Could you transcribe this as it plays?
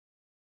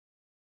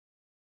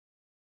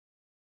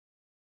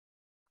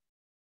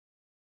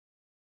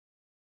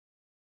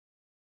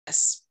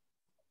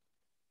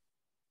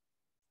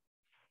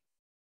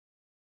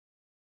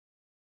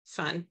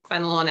fun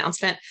little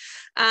announcement.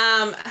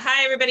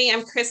 Hi, everybody.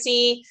 I'm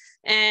Chrissy,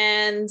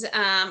 and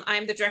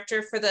I'm the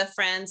director for the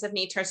Friends of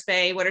Netarts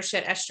Bay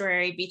Watershed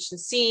Estuary Beach and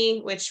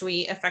Sea, which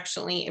we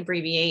affectionately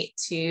abbreviate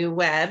to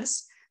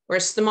WEBS. We're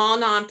a small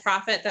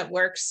nonprofit that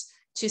works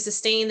to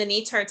sustain the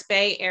Netarts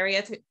Bay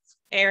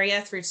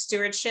area through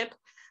stewardship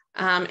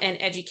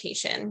and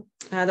education.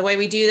 The way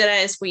we do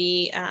that is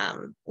we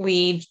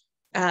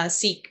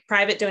seek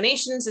private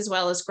donations as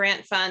well as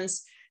grant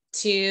funds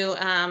to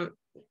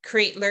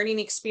create learning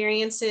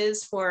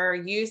experiences for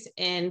youth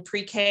in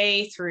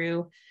pre-K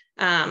through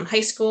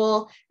high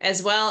school,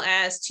 as well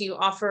as to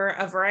offer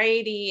a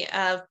variety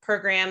of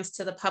programs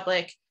to the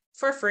public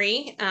for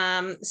free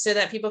so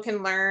that people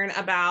can learn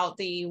about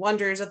the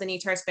wonders of the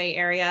Netarts Bay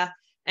area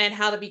and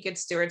how to be good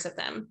stewards of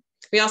them.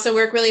 We also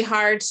work really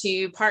hard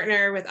to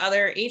partner with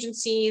other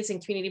agencies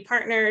and community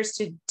partners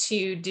to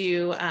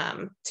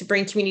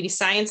bring community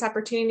science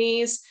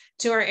opportunities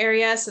to our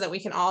area so that we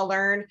can all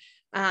learn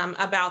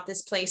about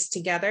this place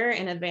together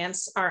and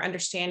advance our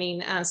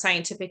understanding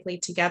scientifically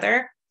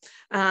together.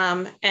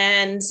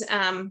 And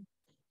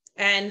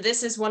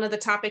this is one of the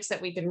topics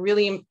that we've been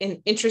really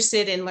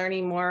interested in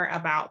learning more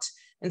about.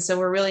 And so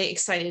we're really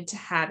excited to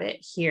have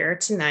it here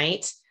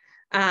tonight.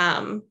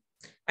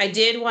 I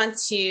did want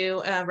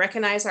to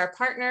recognize our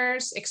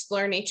partners,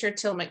 Explore Nature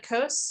Tillamook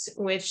Coast,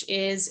 which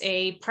is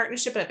a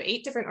partnership of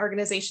 8 different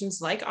organizations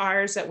like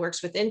ours that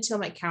works within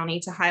Tillamook County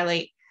to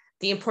highlight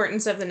the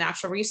importance of the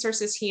natural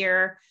resources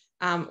here,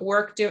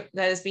 work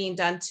that is being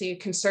done to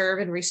conserve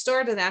and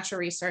restore the natural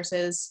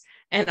resources,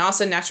 and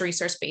also natural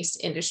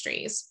resource-based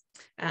industries.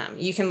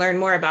 You can learn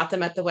more about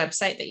them at the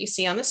website that you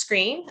see on the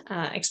screen,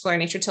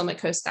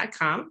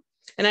 explorenaturetillamoocoast.com.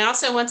 And I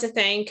also want to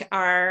thank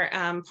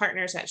our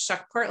partners at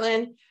Shuck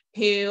Portland,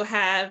 who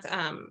have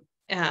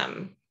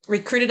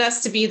recruited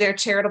us to be their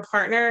charitable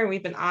partner. And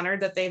we've been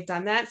honored that they've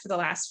done that for the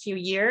last few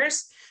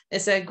years.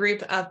 It's a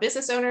group of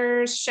business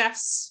owners,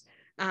 chefs,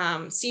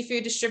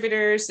 seafood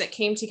distributors that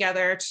came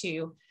together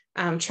to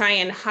try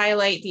and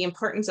highlight the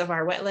importance of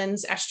our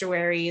wetlands,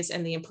 estuaries,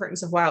 and the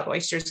importance of wild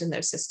oysters in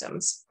those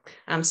systems.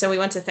 So we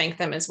want to thank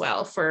them as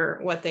well for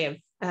what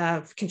they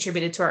have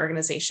contributed to our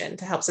organization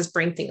to help us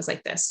bring things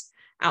like this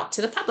out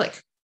to the public.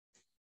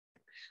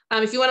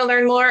 If you want to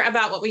learn more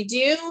about what we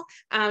do,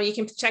 you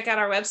can check out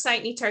our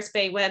website,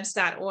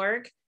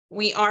 netartsbaywebs.org.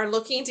 We are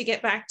looking to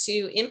get back to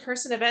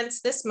in-person events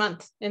this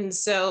month. And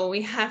so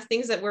we have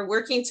things that we're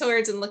working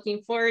towards and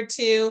looking forward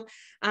to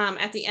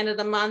at the end of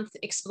the month,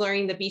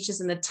 exploring the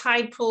beaches and the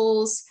tide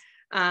pools.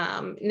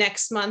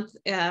 Next month,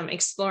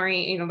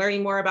 exploring,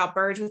 learning more about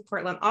birds with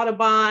Portland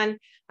Audubon,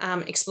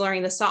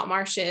 exploring the salt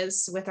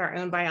marshes with our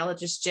own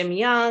biologist, Jim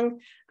Young.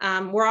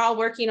 We're all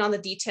working on the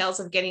details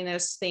of getting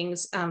those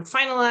things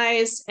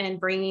finalized and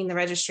bringing the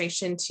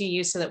registration to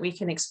you so that we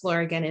can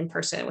explore again in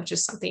person, which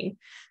is something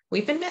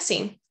we've been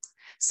missing.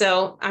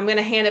 So I'm going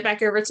to hand it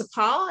back over to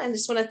Paul and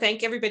just want to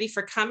thank everybody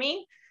for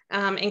coming.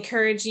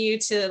 Encourage you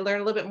to learn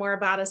a little bit more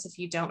about us if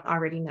you don't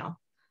already know.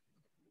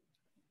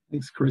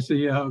 Thanks,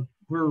 Chrissy.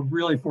 We're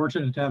really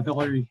fortunate to have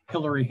Hilary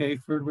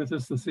Hayford with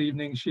us this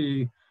evening.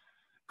 She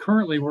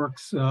currently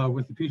works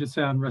with the Puget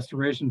Sound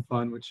Restoration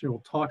Fund, which she'll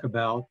talk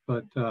about,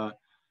 but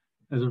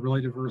has a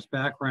really diverse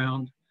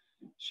background.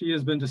 She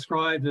has been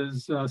described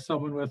as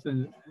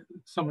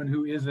someone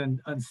who is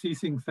an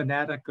unceasing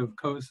fanatic of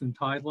coasts and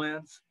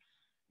tidelands.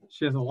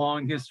 She has a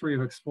long history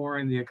of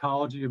exploring the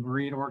ecology of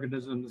marine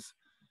organisms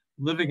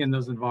living in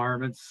those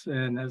environments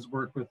and has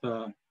worked with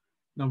a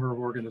number of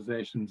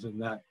organizations in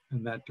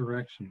that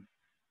direction.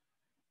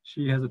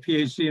 She has a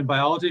PhD in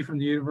biology from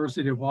the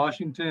University of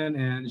Washington,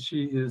 and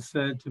she is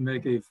said to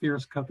make a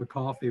fierce cup of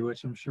coffee,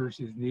 which I'm sure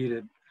she's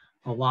needed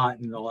a lot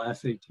in the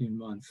last 18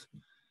 months.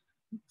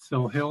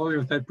 So Hilary,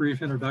 with that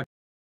brief introduction.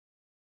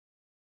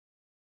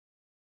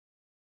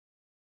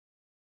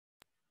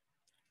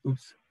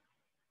 Oops.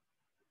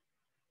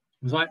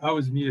 I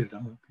was muted.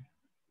 Oh,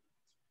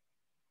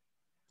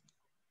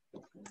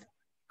 okay.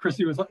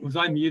 Chrissy, was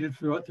I muted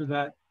through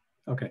that?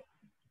 Okay.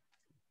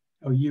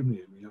 Oh, you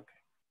muted me. Okay.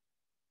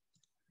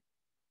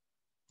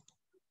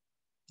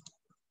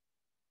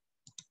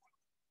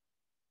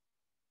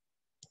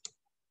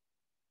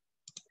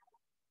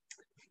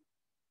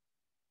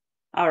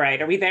 All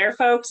right, are we there,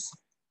 folks?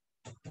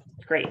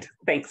 Great,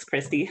 thanks,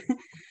 Christy.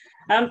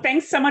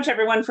 Thanks so much,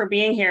 everyone, for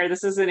being here.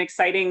 This is an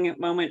exciting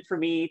moment for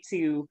me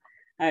to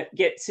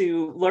get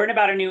to learn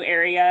about a new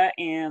area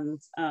and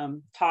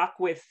talk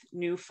with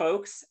new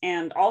folks,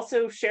 and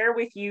also share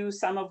with you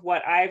some of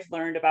what I've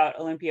learned about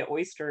Olympia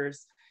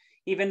oysters.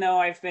 Even though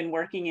I've been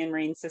working in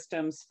marine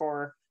systems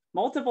for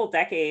multiple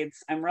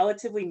decades, I'm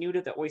relatively new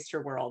to the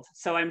oyster world.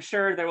 So I'm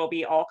sure there will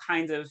be all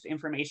kinds of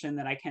information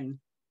that I can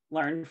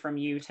learn from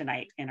you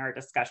tonight in our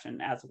discussion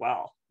as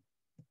well.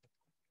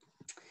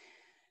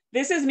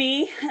 This is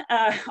me,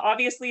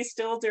 obviously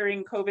still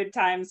during COVID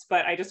times,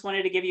 but I just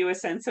wanted to give you a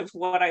sense of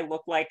what I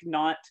look like,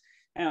 not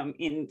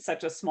in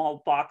such a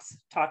small box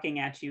talking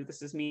at you.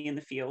 This is me in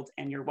the field,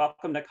 and you're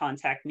welcome to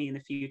contact me in the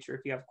future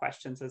if you have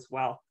questions as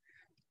well.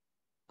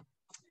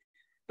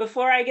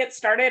 Before I get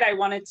started, I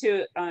wanted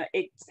to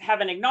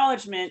have an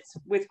acknowledgement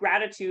with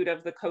gratitude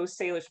of the Coast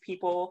Salish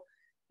people,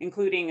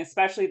 including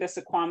especially the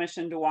Suquamish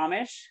and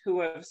Duwamish,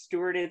 who have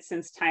stewarded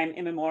since time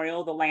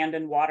immemorial the land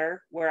and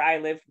water where I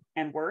live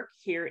and work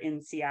here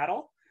in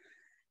Seattle.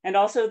 And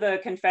also the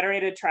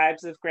Confederated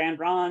Tribes of Grand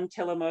Ronde,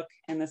 Tillamook,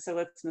 and the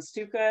Silits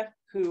Mustuka,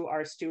 who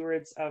are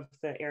stewards of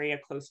the area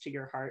close to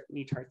your heart,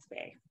 Netarts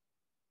Bay.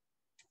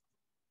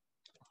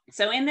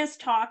 So in this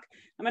talk,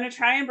 I'm going to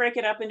try and break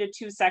it up into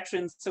two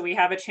sections so we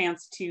have a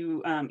chance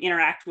to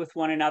interact with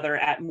one another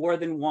at more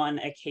than one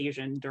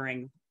occasion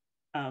during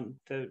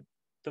the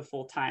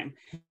full time.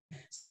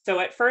 So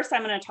at first,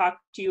 I'm going to talk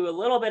to you a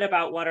little bit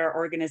about what our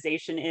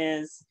organization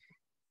is,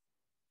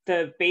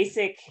 the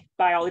basic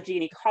biology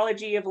and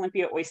ecology of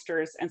Olympia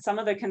oysters, and some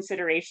of the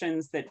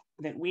considerations that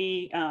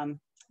we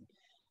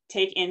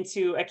take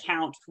into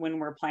account when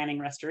we're planning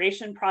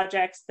restoration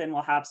projects. Then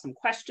we'll have some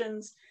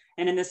questions.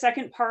 And in the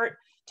second part,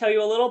 tell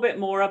you a little bit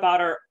more about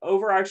our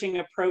overarching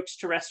approach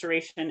to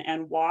restoration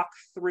and walk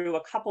through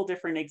a couple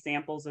different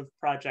examples of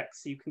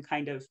projects so you can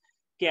kind of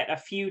get a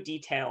few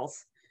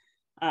details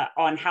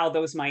on how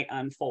those might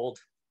unfold.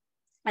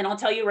 And I'll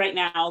tell you right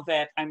now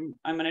that I'm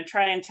going to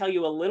try and tell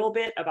you a little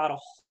bit about a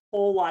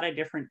whole lot of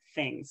different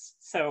things.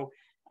 So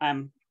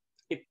I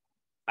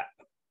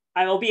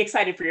will be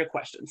excited for your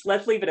questions.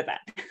 Let's leave it at that.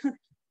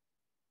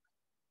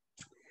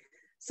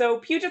 So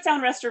Puget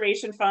Sound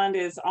Restoration Fund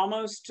is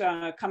almost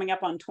coming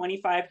up on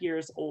 25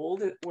 years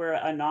old. We're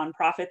a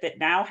nonprofit that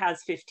now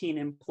has 15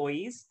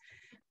 employees,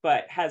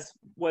 but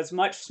was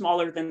much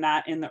smaller than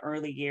that in the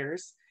early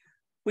years.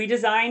 We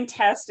design,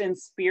 test, and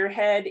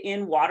spearhead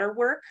in water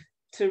work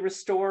to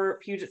restore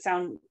Puget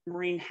Sound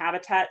marine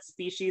habitat,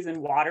 species,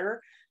 and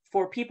water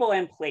for people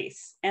and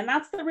place. And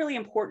that's the really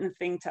important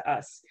thing to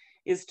us,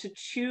 is to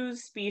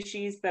choose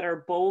species that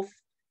are both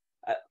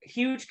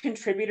huge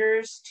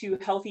contributors to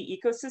healthy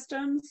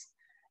ecosystems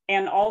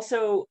and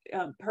also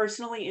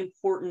personally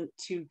important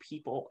to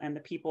people and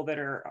the people that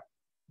are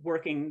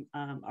working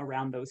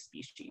around those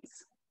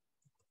species.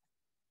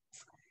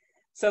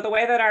 So the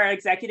way that our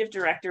executive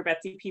director,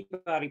 Betsy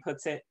Peabody,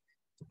 puts it,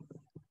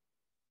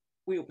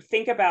 we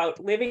think about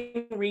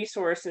living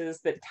resources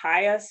that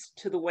tie us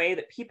to the way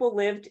that people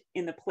lived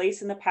in the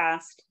place in the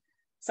past,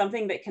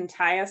 something that can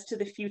tie us to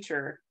the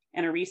future,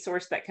 and a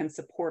resource that can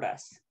support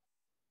us.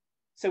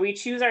 So we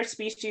choose our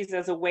species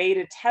as a way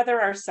to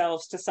tether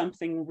ourselves to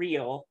something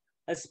real,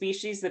 a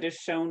species that has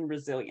shown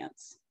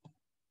resilience.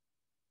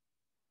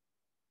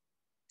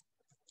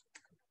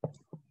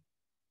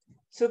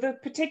 So the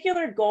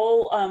particular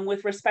goal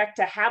with respect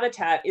to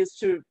habitat is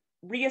to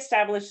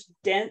reestablish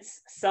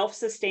dense,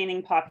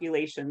 self-sustaining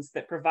populations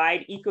that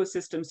provide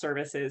ecosystem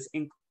services,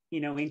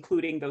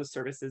 including those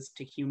services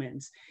to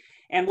humans.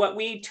 And what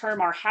we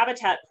term our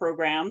habitat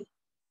program,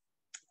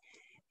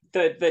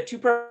 the two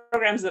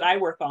programs that I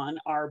work on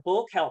are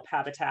bull kelp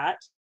habitat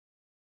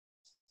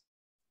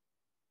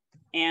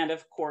and,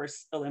 of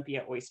course,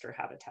 Olympia oyster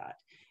habitat.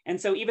 And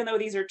so even though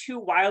these are two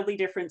wildly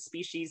different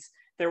species,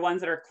 they're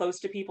ones that are close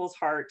to people's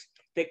heart,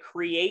 that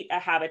create a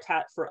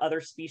habitat for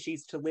other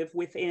species to live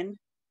within,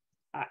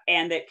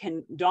 and that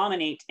can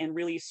dominate and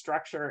really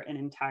structure an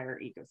entire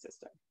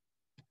ecosystem.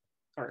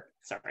 Or,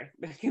 sorry,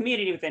 a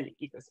community within an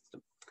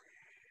ecosystem.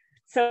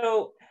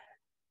 So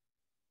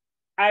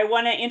I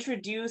want to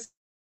introduce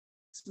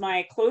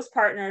my close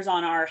partners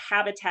on our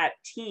habitat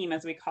team,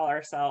 as we call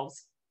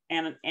ourselves.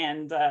 And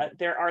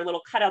there are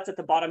little cutouts at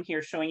the bottom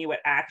here showing you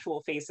what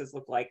actual faces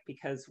look like,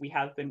 because we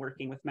have been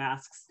working with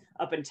masks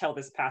up until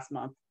this past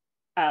month.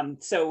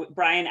 So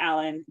Brian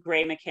Allen,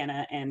 Gray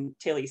McKenna, and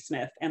Tilly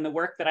Smith. And the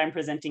work that I'm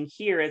presenting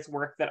here is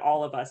work that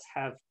all of us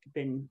have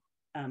been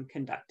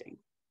conducting.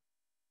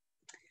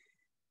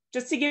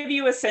 Just to give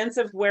you a sense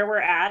of where we're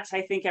at,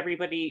 I think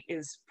everybody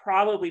is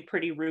probably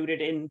pretty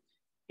rooted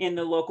in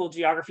the local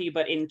geography,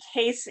 but in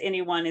case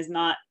anyone is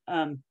not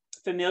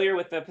familiar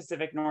with the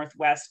Pacific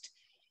Northwest,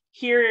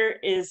 here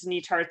is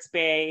Netarts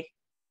Bay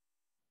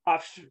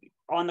off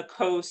on the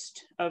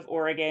coast of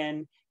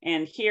Oregon,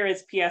 and here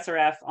is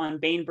PSRF on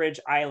Bainbridge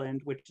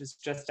Island, which is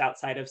just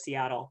outside of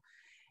Seattle.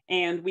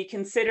 And we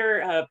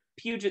consider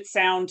Puget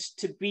Sound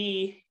to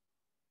be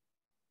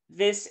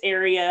this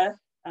area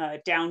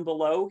down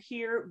below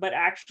here, but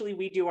actually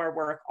we do our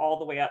work all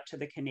the way up to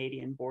the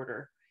Canadian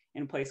border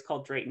in a place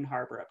called Drayton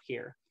Harbor up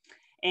here.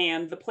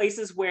 And the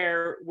places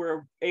where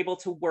we're able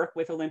to work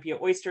with Olympia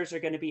oysters are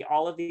going to be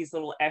all of these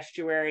little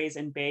estuaries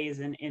and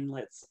bays and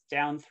inlets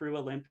down through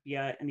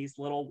Olympia and these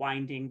little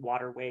winding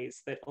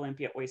waterways that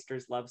Olympia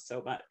oysters love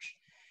so much.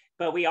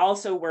 But we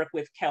also work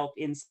with kelp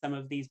in some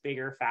of these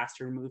bigger,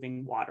 faster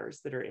moving waters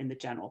that are in the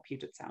general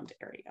Puget Sound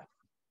area.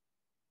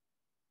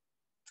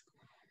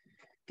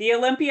 The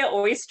Olympia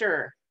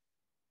oyster,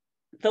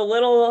 the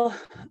little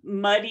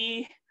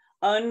muddy,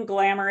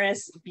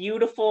 unglamorous,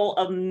 beautiful,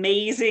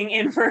 amazing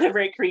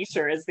invertebrate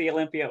creature is the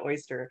Olympia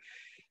oyster.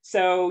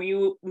 So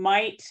you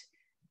might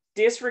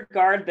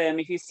disregard them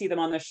if you see them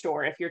on the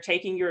shore. If you're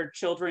taking your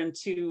children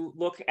to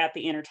look at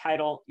the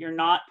intertidal, you're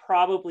not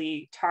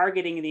probably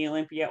targeting the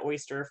Olympia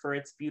oyster for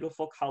its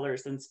beautiful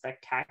colors and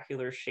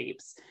spectacular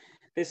shapes.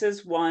 This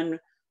is one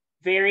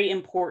very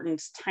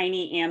important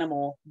tiny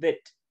animal that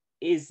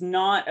is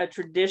not a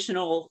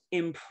traditional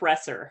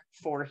impressor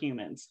for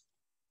humans.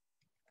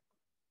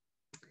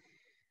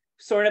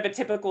 Sort of a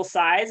typical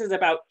size is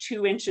about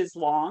 2 inches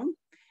long.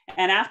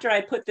 And after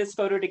I put this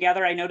photo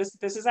together, I noticed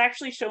that this is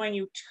actually showing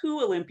you 2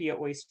 Olympia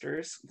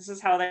oysters. This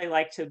is how they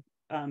like to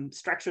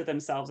structure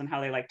themselves and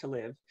how they like to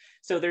live.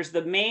 So there's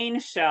the main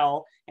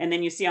shell, and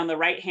then you see on the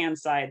right-hand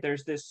side,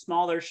 there's this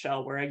smaller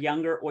shell where a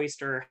younger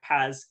oyster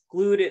has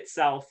glued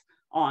itself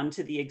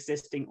onto the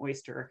existing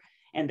oyster,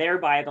 and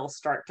thereby they'll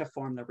start to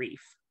form the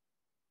reef.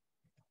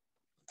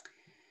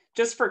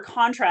 Just for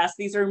contrast,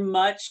 these are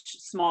much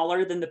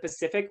smaller than the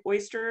Pacific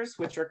oysters,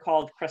 which are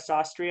called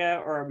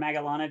Chrysostrea or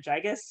Magellana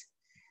gigas.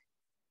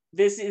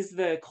 This is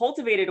the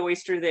cultivated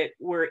oyster that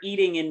we're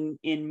eating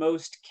in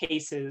most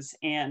cases,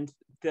 and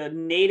the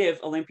native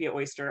Olympia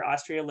oyster,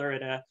 Ostrea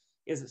lurida,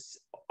 is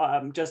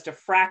just a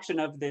fraction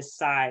of this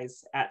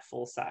size at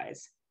full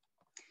size.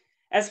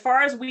 As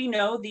far as we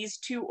know, these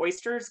 2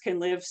 oysters can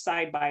live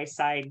side by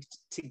side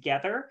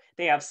together.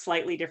 They have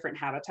slightly different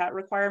habitat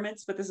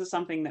requirements, but this is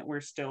something that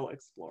we're still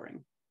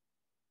exploring.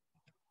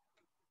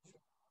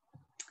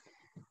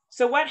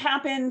 So what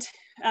happened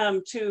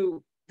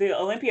to the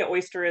Olympia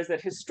oyster is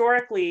that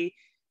historically,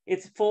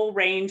 its full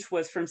range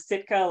was from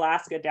Sitka,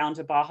 Alaska, down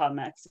to Baja,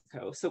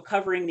 Mexico, so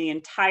covering the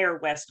entire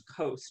West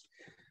Coast.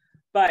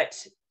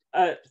 But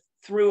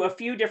through a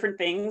few different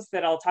things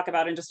that I'll talk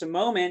about in just a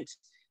moment,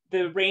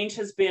 the range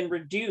has been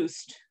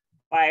reduced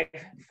by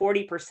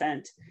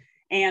 40%.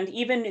 And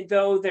even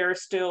though there are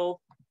still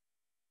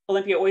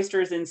Olympia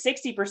oysters in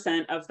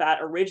 60% of that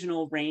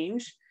original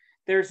range,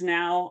 there's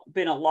now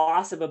been a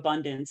loss of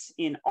abundance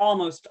in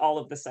almost all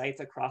of the sites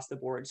across the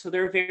board. So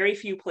there are very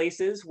few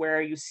places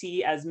where you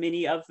see as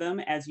many of them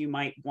as you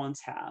might once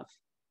have.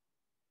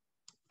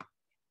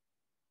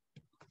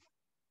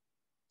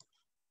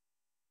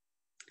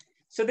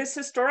 So this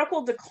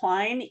historical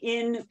decline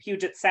in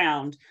Puget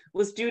Sound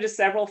was due to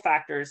several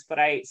factors, but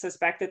I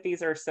suspect that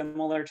these are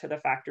similar to the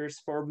factors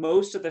for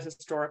most of the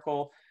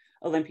historical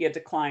Olympia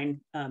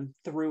decline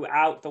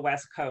throughout the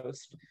West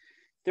Coast.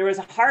 There was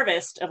a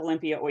harvest of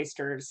Olympia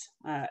oysters,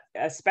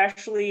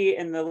 especially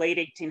in the late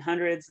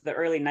 1800s, the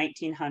early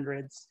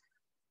 1900s.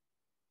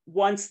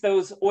 Once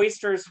those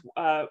oysters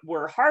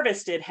were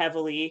harvested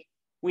heavily,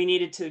 we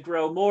needed to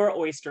grow more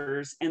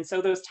oysters. And so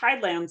those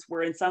tidelands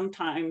were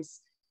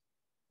sometimes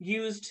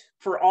used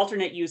for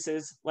alternate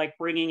uses, like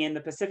bringing in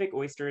the Pacific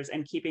oysters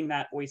and keeping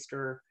that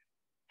oyster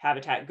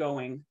habitat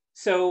going.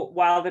 So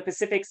while the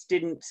Pacifics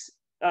didn't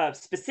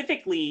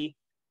specifically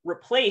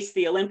replace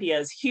the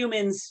Olympias,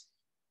 humans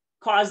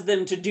caused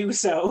them to do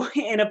so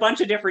in a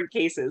bunch of different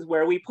cases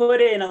where we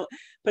put in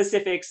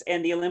Pacifics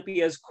and the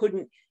Olympias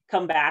couldn't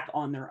come back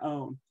on their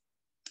own.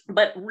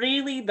 But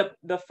really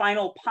the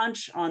final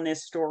punch on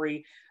this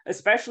story,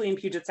 especially in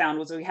Puget Sound,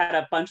 was we had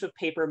a bunch of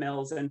paper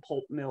mills and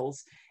pulp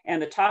mills,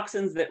 and the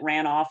toxins that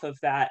ran off of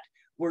that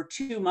were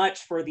too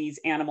much for these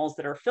animals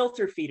that are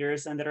filter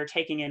feeders and that are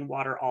taking in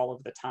water all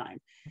of the time.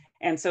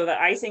 And so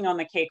the icing on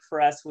the cake for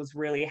us was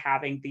really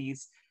having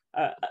these,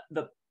 a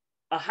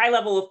high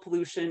level of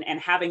pollution and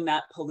having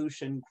that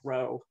pollution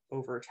grow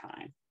over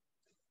time.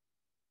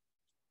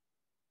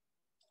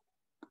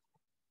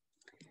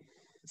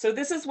 So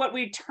this is what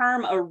we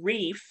term a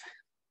reef,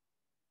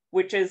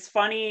 which is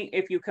funny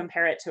if you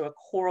compare it to a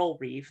coral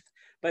reef,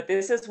 but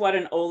this is what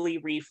an Oly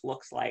reef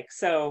looks like.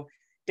 So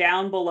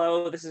down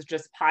below, this is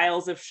just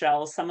piles of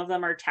shells. Some of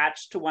them are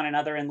attached to one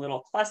another in little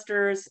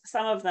clusters.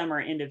 Some of them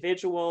are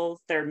individuals.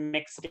 They're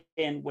mixed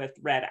in with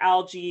red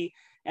algae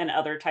and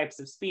other types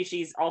of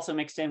species, also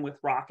mixed in with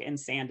rock and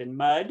sand and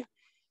mud.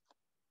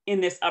 In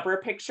this upper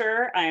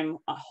picture, I'm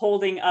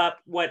holding up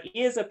what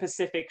is a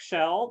Pacific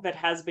shell that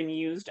has been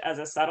used as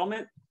a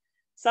settlement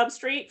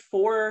substrate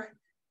for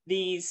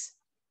these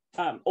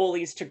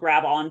Olys to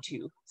grab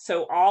onto.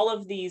 So all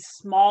of these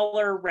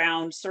smaller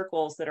round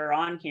circles that are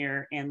on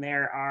here, and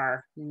there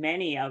are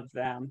many of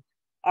them,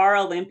 are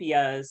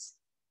Olympias.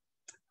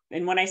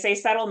 And when I say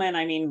settlement,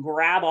 I mean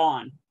grab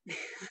on.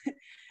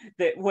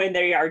 That when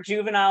they are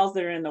juveniles,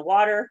 they're in the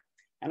water,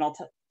 and I'll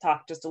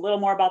talk just a little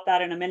more about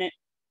that in a minute.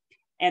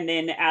 And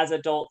then as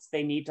adults,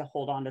 they need to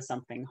hold on to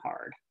something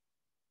hard.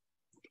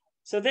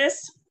 So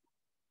this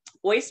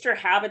oyster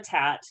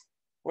habitat,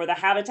 or the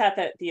habitat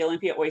that the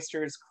Olympia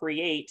oysters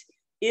create,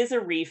 is a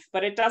reef,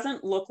 but it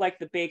doesn't look like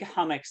the big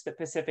hummocks that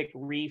Pacific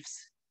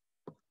reefs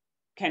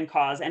can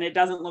cause, and it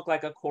doesn't look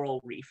like a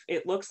coral reef.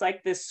 It looks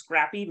like this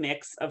scrappy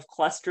mix of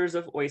clusters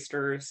of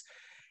oysters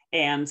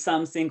and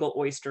some single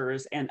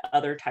oysters and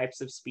other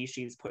types of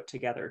species put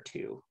together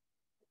too.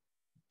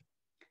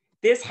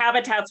 This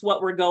habitat's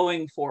what we're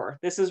going for.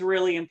 This is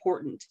really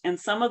important. And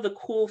some of the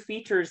cool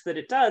features that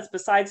it does,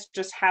 besides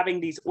just having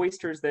these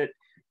oysters that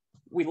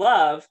we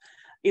love,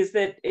 is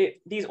that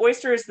these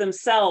oysters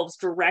themselves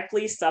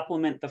directly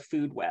supplement the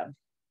food web.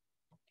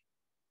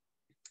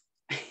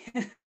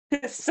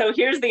 So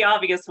here's the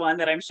obvious one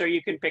that I'm sure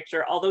you can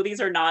picture, although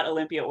these are not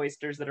Olympia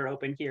oysters that are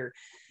open here.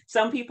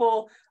 Some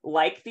people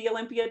like the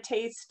Olympia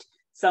taste,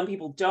 some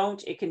people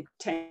don't. It can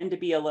tend to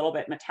be a little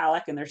bit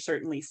metallic, and they're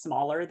certainly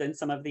smaller than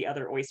some of the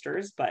other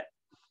oysters, but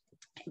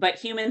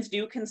humans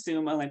do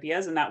consume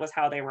Olympias, and that was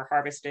how they were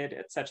harvested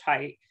at such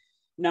high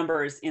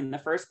numbers in the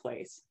first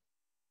place.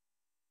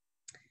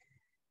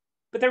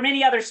 But there are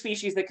many other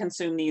species that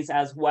consume these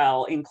as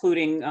well,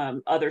 including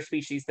other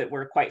species that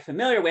we're quite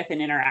familiar with and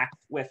interact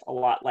with a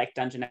lot, like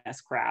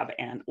Dungeness crab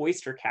and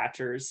oyster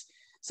catchers.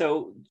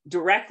 So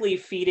directly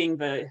feeding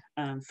the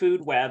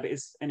food web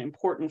is an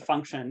important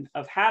function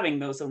of having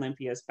those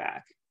Olympias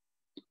back.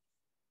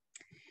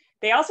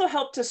 They also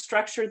help to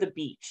structure the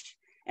beach.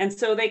 And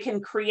so they can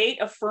create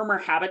a firmer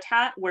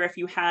habitat where if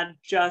you had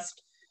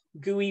just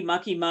gooey,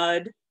 mucky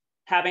mud,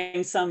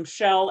 having some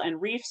shell and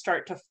reef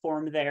start to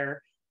form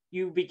there,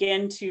 you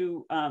begin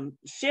to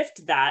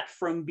shift that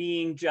from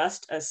being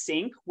just a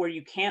sink where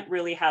you can't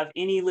really have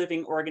any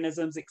living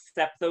organisms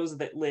except those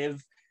that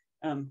live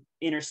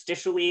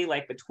interstitially,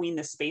 like between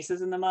the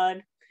spaces in the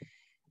mud.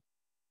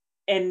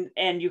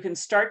 And you can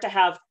start to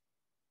have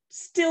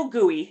still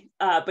gooey,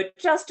 but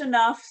just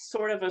enough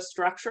sort of a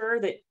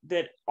structure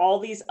that all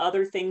these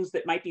other things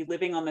that might be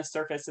living on the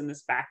surface in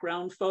this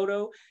background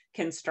photo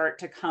can start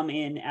to come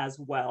in as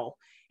well.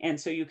 And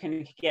so you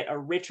can get a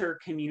richer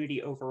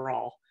community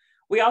overall.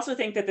 We also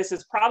think that this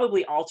is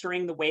probably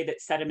altering the way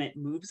that sediment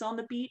moves on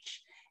the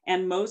beach.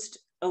 And most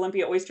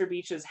Olympia oyster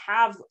beaches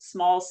have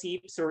small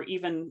seeps or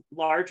even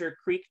larger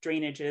creek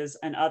drainages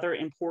and other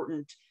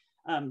important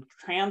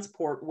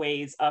transport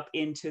ways up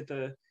into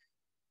the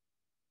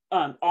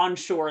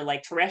onshore,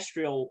 like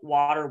terrestrial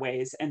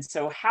waterways. And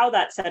so how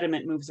that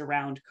sediment moves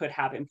around could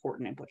have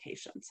important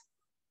implications.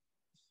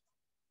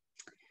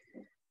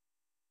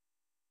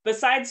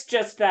 Besides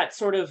just that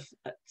sort of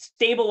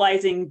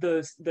stabilizing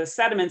the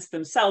sediments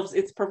themselves,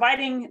 it's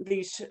providing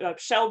these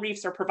shell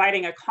reefs are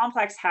providing a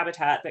complex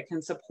habitat that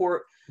can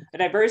support a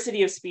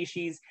diversity of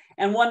species.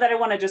 And one that I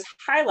want to just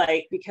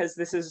highlight, because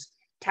this is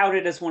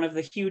touted as one of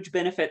the huge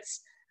benefits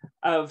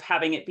of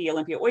having it be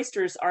Olympia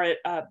oysters, are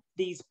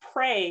these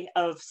prey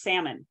of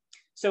salmon.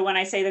 So when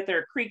I say that there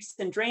are creeks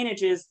and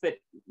drainages that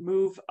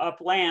move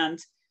upland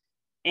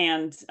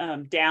and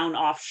down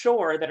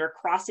offshore that are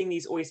crossing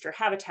these oyster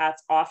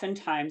habitats,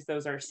 oftentimes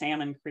those are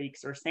salmon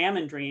creeks or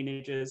salmon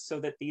drainages, so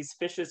that these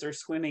fishes are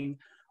swimming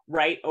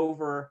right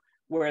over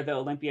where the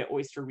Olympia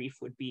oyster reef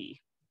would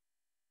be.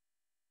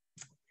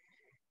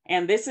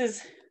 And this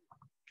is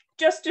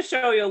just to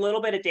show you a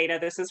little bit of data.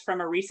 This is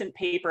from a recent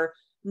paper,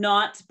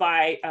 not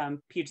by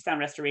Puget Sound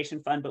Restoration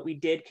Fund, but we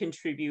did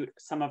contribute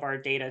some of our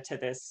data to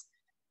this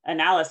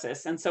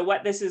analysis. And so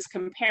what this is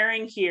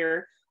comparing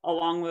here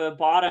along the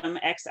bottom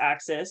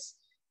x-axis,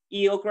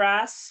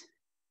 eelgrass,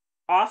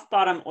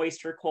 off-bottom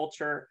oyster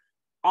culture,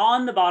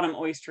 on the bottom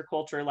oyster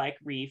culture like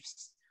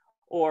reefs,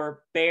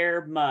 or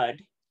bare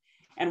mud.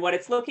 And what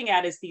it's looking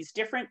at is these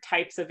different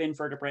types of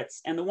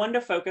invertebrates. And the one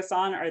to focus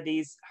on are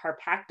these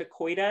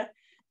Harpacticoida.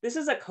 This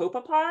is a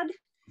copepod,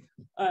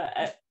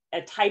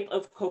 a type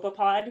of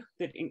copepod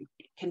that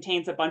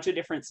contains a bunch of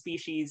different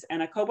species.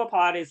 And a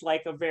copepod is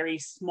like a very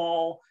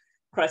small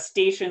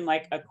crustacean,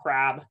 like a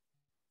crab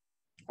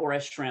or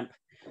a shrimp.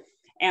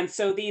 And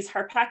so these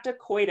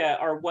Harpacticoida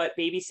are what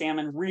baby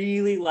salmon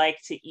really like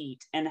to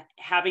eat. And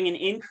having an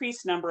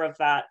increased number of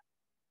that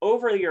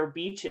over your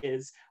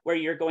beaches where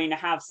you're going to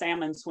have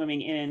salmon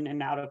swimming in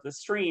and out of the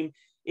stream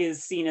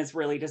is seen as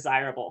really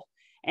desirable.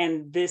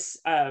 And this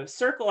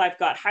circle I've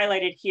got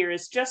highlighted here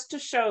is just to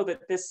show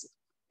that this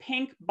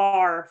pink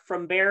bar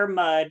from bare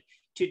mud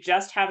to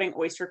just having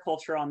oyster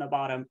culture on the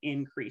bottom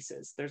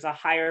increases. There's a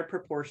higher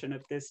proportion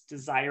of this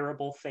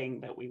desirable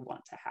thing that we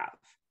want to have.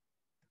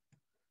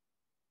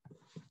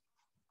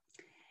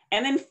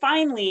 And then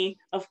finally,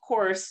 of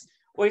course,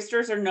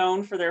 oysters are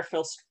known for their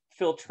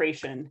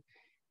filtration.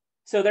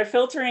 So they're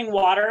filtering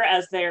water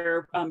as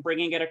they're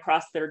bringing it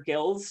across their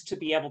gills to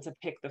be able to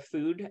pick the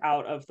food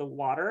out of the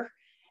water.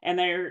 And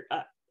they're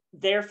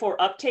therefore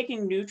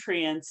uptaking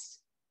nutrients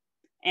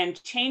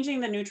and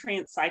changing the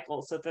nutrient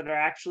cycle so that they're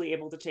actually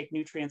able to take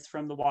nutrients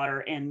from the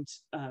water and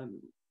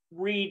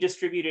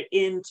redistribute it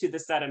into the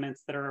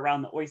sediments that are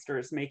around the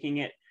oysters, making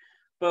it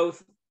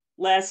both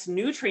less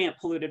nutrient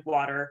polluted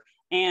water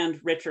and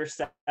richer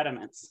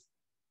sediments.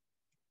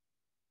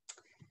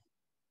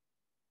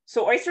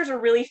 So oysters are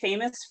really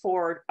famous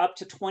for up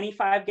to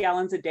 25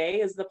 gallons a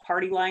day is the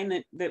party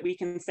line that we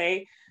can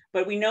say,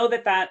 but we know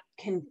that that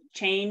can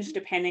change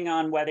depending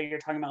on whether you're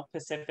talking about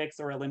Pacifics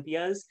or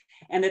Olympias,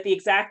 and that the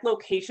exact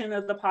location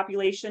of the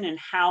population and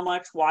how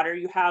much water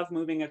you have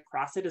moving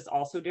across it is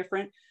also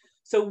different.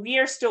 So we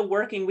are still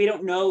working. We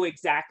don't know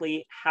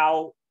exactly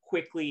how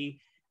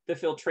quickly the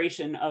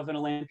filtration of an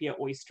Olympia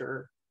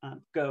oyster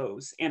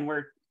goes. And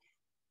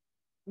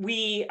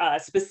we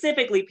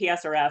specifically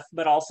PSRF,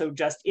 but also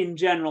just in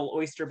general,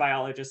 oyster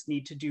biologists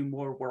need to do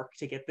more work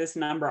to get this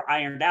number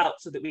ironed out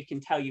so that we can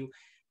tell you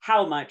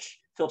how much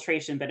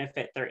filtration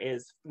benefit there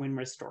is when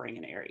restoring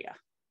an area.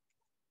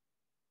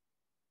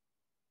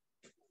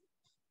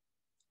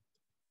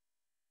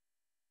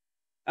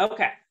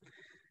 Okay,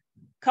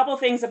 couple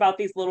things about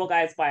these little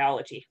guys'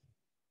 biology.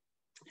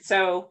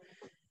 So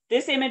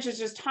this image is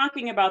just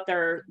talking about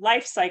their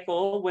life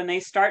cycle. When they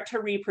start to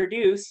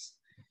reproduce,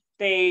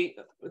 the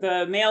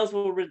males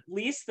will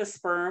release the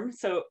sperm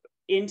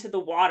into the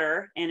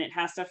water, and it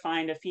has to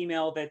find a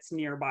female that's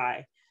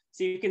nearby.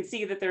 So you can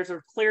see that there's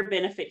a clear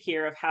benefit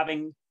here of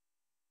having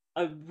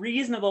a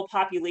reasonable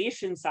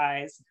population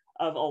size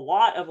of a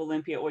lot of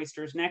Olympia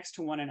oysters next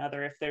to one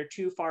another. If they're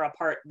too far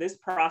apart, this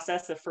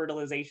process of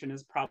fertilization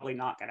is probably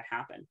not going to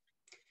happen.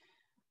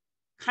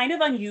 Kind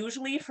of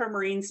unusually for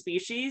marine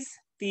species,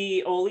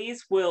 the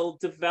Olys will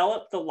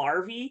develop the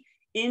larvae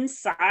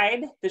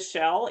inside the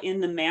shell in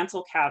the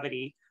mantle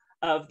cavity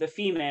of the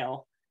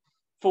female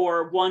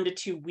for 1 to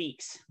 2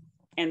 weeks.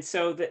 And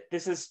so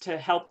this is to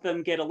help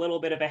them get a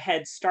little bit of a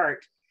head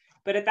start.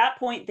 But at that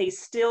point, they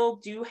still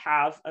do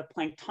have a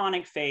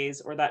planktonic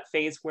phase, or that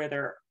phase where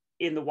they're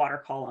in the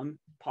water column,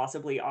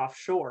 possibly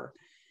offshore.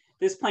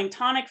 This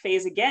planktonic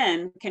phase,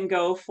 again, can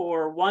go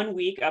for 1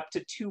 week up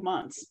to 2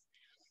 months.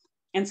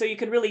 And so you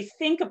could really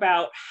think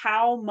about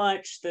how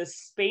much the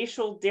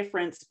spatial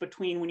difference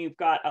between when you've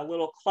got a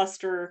little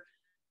cluster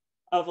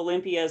of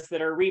Olympias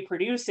that are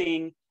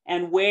reproducing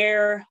and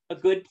where a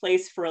good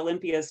place for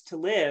Olympias to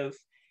live,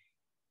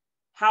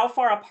 how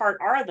far apart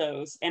are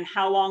those, and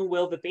how long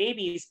will the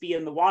babies be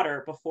in the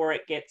water before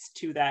it gets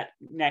to that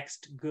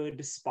next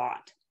good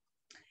spot?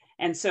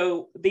 And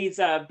so these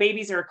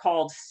babies are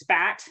called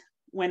spat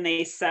when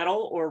they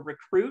settle or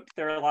recruit.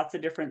 There are lots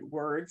of different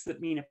words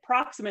that mean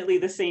approximately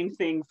the same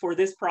thing for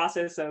this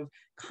process of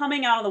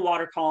coming out of the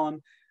water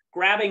column,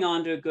 grabbing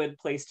onto a good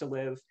place to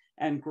live,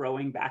 and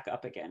growing back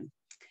up again.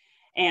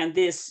 And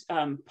this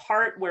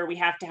part where we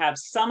have to have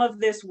some of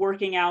this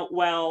working out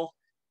well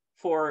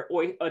for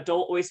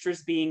adult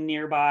oysters being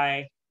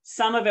nearby,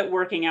 some of it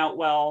working out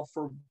well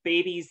for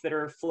babies that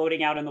are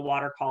floating out in the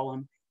water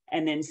column,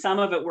 and then some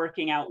of it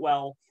working out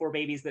well for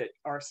babies that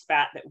are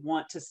spat that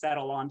want to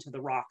settle onto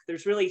the rock.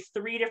 There's really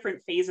 3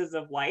 different phases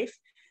of life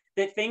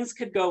that things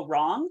could go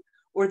wrong,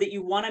 or that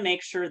you want to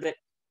make sure that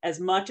as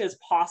much as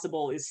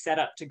possible is set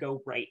up to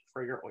go right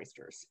for your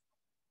oysters.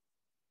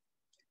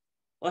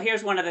 Well,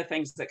 here's one of the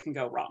things that can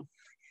go wrong.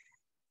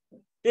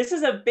 This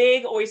is a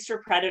big oyster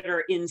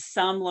predator in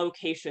some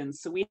locations.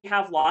 So we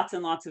have lots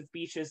and lots of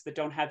beaches that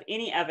don't have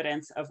any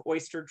evidence of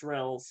oyster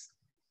drills,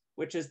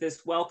 which is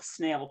this whelk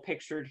snail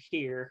pictured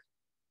here.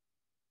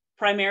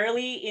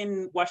 Primarily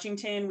in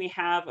Washington, we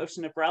have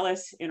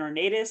Oceanobrellus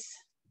inornatus,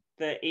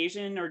 the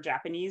Asian or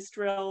Japanese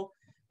drill,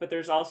 but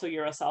there's also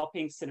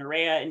Urosalpinx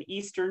cinerea, an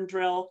Eastern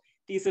drill.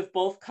 These have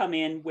both come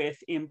in with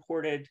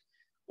imported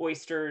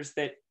oysters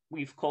that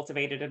we've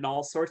cultivated in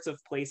all sorts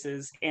of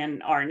places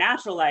and are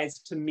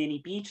naturalized to many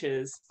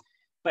beaches,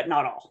 but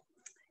not all.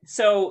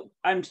 So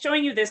I'm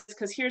showing you this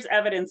because here's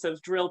evidence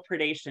of drill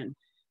predation.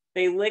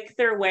 They lick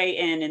their way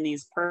in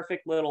these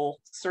perfect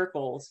little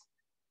circles.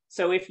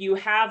 So if you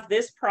have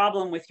this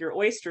problem with your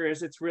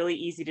oysters, it's really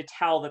easy to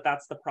tell that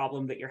that's the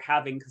problem that you're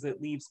having because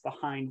it leaves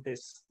behind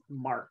this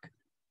mark.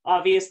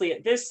 Obviously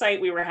at this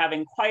site, we were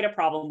having quite a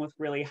problem with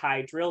really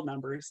high drill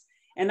numbers.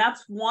 And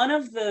that's one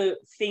of the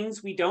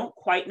things we don't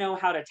quite know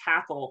how to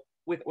tackle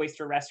with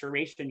oyster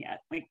restoration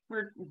yet. Like,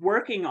 we're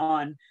working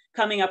on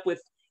coming up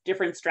with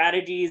different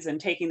strategies and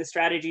taking the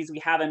strategies we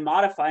have and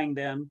modifying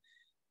them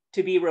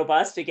to be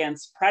robust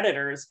against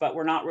predators, but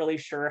we're not really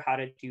sure how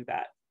to do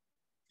that.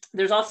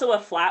 There's also a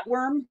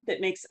flatworm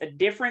that makes a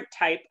different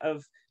type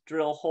of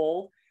drill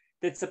hole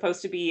that's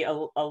supposed to be a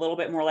little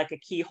bit more like a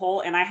keyhole.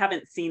 And I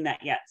haven't seen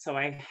that yet, so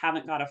I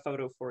haven't got a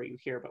photo for you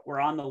here, but we're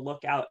on the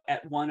lookout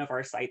at one of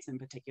our sites in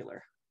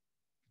particular.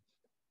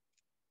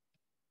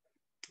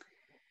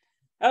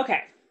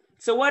 Okay,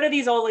 so what do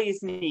these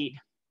Olys need?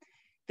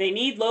 They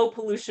need low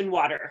pollution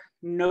water,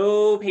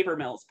 no paper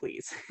mills,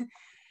 please.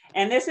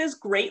 And this is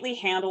greatly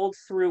handled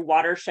through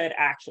watershed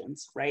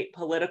actions, right?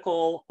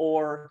 Political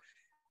or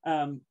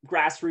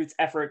grassroots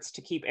efforts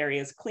to keep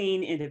areas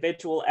clean,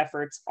 individual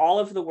efforts, all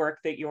of the work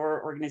that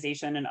your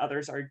organization and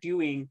others are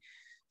doing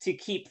to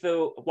keep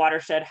the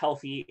watershed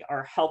healthy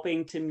are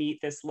helping to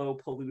meet this low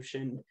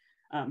pollution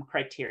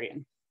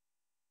criterion.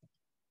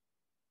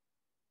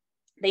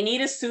 They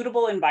need a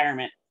suitable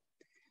environment.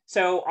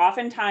 So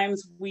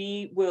oftentimes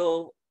we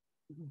will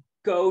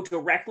go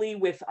directly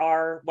with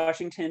our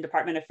Washington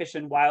Department of Fish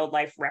and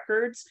Wildlife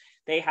records.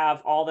 They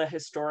have all the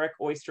historic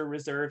oyster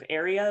reserve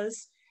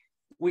areas.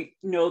 We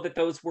know that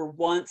those were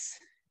once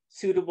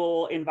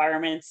suitable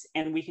environments,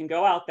 and we can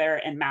go out there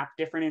and map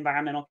different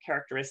environmental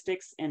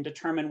characteristics and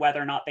determine whether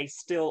or not they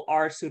still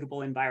are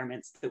suitable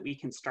environments that we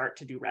can start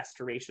to do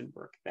restoration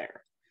work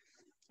there.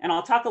 And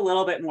I'll talk a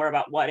little bit more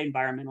about what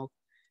environmental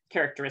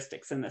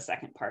characteristics in the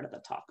second part of the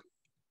talk.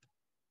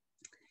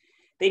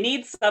 They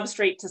need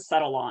substrate to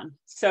settle on.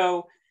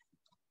 So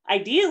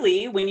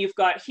ideally, when you've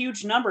got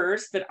huge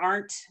numbers that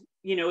aren't,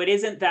 it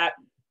isn't that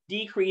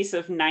decrease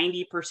of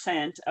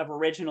 90% of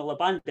original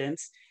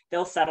abundance,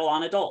 they'll settle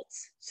on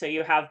adults. So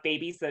you have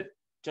babies that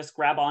just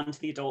grab onto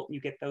the adult and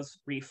you get those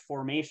reef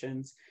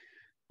formations.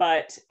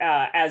 But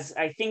as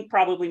I think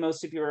probably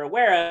most of you are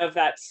aware of,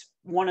 that's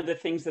one of the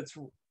things that's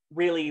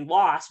really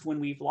lost when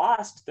we've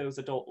lost those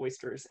adult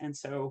oysters. And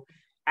so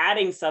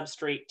adding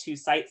substrate to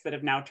sites that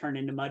have now turned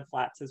into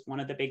mudflats is one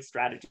of the big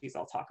strategies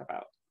I'll talk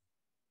about.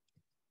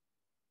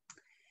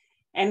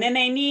 And then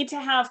they need to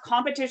have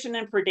competition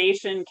and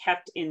predation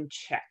kept in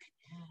check.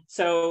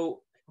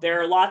 So there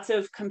are lots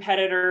of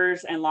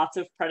competitors and lots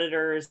of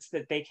predators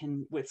that they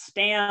can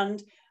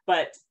withstand,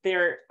 but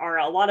there are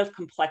a lot of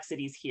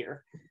complexities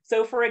here.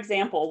 So for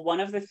example, one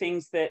of the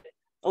things that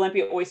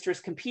Olympia Oysters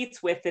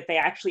competes with that they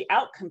actually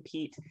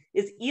outcompete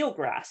is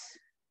eelgrass.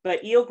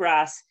 But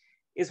eelgrass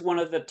is one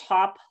of the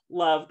top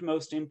loved,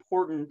 most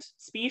important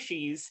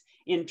species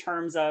in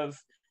terms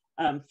of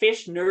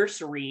fish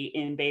nursery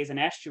in bays and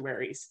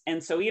estuaries.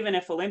 And so even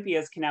if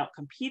Olympias can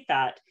outcompete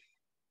that,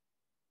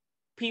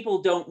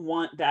 people don't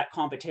want that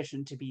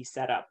competition to be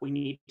set up. We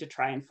need to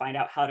try and find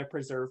out how to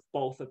preserve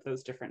both of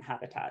those different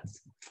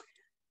habitats.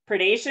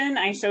 Predation,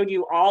 I showed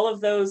you all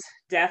of those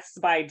deaths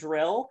by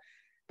drill,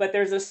 but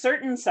there's a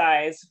certain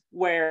size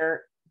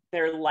where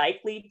they're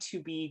likely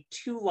to be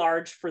too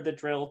large for the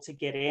drill to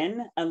get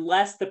in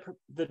unless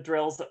the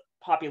drill's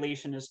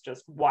population is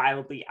just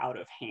wildly out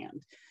of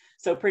hand.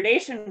 So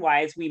predation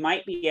wise, we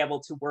might be able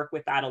to work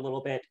with that a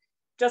little bit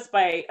just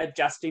by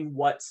adjusting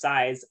what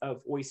size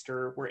of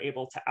oyster we're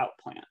able to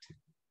outplant.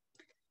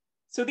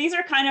 So these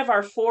are kind of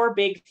our 4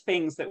 big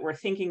things that we're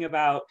thinking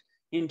about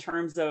in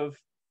terms of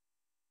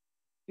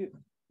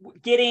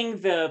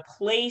getting the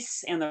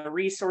place and the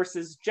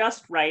resources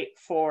just right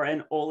for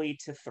an Oly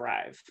to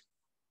thrive.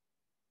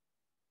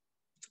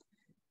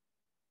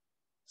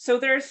 So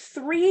there's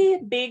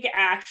 3 big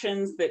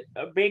actions that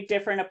big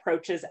different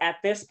approaches at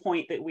this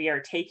point that we are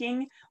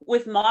taking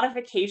with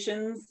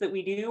modifications that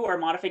we do or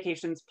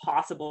modifications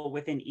possible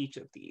within each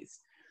of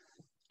these.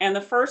 And the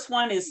first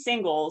one is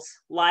singles,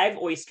 live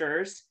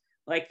oysters,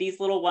 like these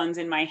little ones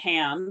in my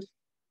hand.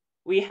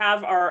 We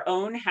have our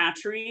own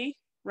hatchery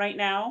right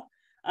now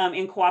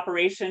in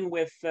cooperation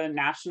with the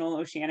National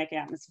Oceanic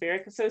and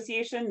Atmospheric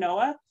Association,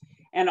 NOAA,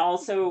 and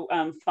also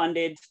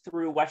funded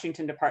through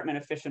Washington Department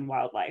of Fish and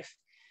Wildlife.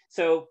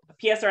 So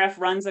PSRF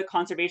runs a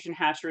conservation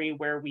hatchery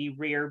where we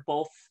rear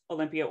both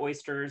Olympia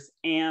oysters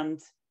and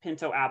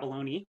pinto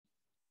abalone.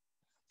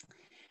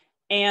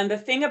 And the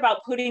thing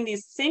about putting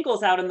these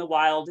singles out in the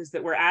wild is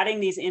that we're adding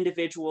these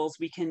individuals.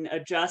 We can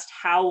adjust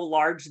how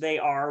large they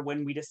are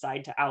when we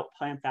decide to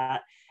outplant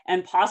that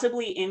and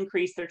possibly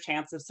increase their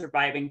chance of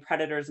surviving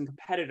predators and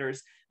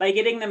competitors by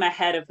getting them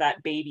ahead of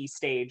that baby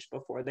stage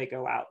before they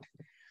go out.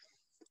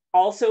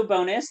 Also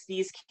bonus,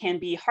 these can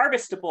be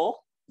harvestable.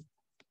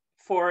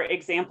 For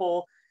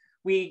example,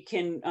 we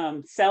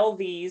can sell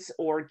these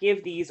or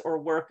give these or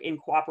work in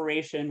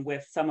cooperation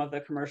with some of the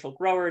commercial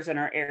growers in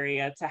our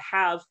area to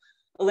have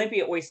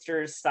Olympia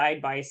oysters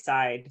side by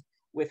side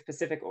with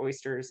Pacific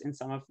oysters in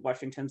some of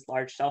Washington's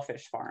large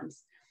shellfish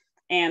farms.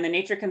 And the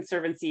Nature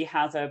Conservancy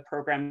has a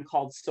program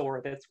called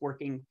SOAR that's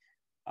working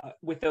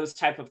with those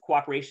type of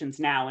cooperations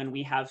now. And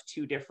we have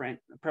 2 different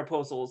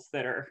proposals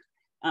that are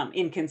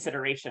in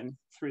consideration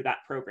through that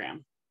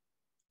program.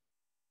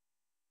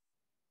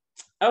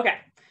 Okay,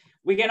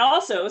 we can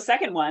also,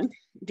 second one,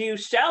 do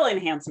shell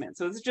enhancement.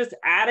 So it's just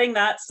adding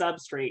that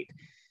substrate.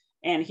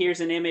 And here's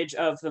an image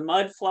of the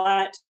mud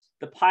flat,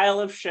 the pile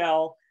of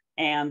shell,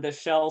 and the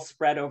shell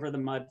spread over the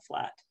mud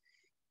flat.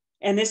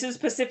 And this is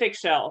Pacific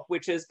shell,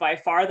 which is by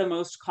far the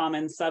most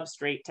common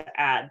substrate to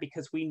add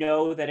because we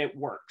know that it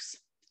works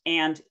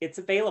and it's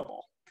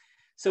available.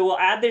 So we'll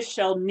add this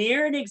shell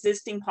near an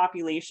existing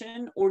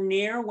population or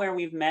near where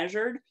we've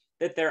measured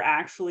that there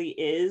actually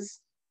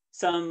is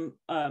some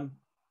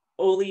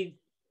Oly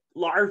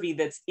larvae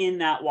that's in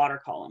that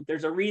water column.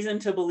 There's a reason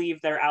to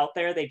believe they're out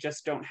there. They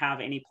just don't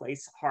have any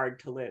place hard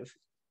to live.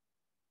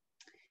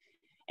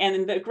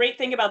 And the great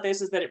thing about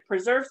this is that it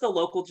preserves the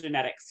local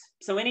genetics.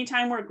 So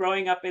anytime we're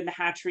growing up in the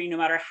hatchery, no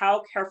matter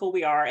how careful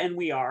we are, and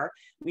we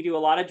do a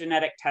lot of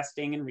genetic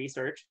testing and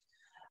research,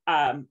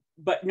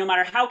 but no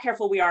matter how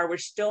careful we are, we're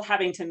still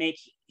having to make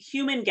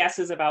human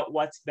guesses about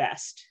what's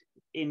best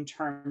in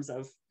terms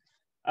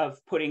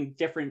of putting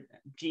different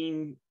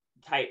gene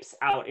types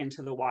out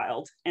into the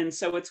wild. And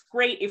so it's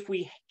great if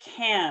we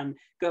can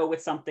go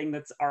with something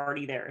that's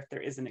already there, if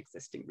there is an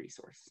existing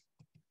resource.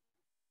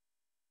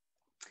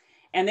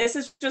 And this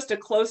is just a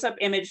close-up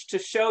image to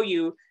show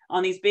you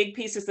on these big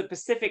pieces of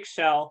Pacific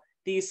shell,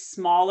 these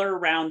smaller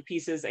round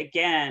pieces,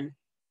 again,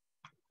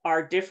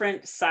 are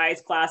different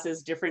size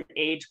classes, different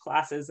age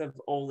classes of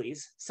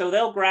Olys. So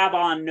they'll grab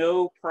on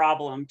no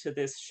problem to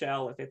this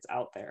shell if it's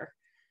out there.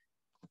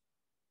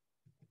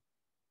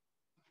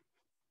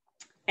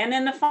 And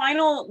then the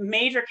final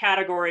major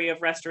category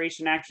of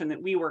restoration action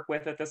that we work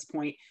with at this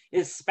point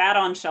is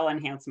spat-on shell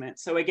enhancement.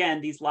 So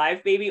again, these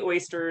live baby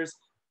oysters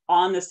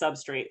on the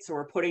substrate. So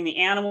we're putting the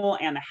animal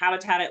and the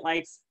habitat it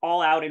likes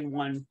all out in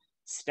one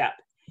step.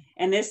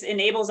 And this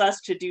enables us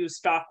to do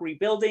stock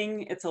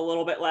rebuilding. It's a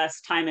little bit less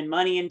time and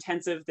money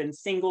intensive than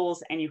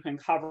singles, and you can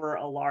cover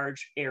a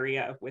large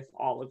area with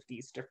all of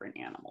these different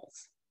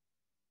animals.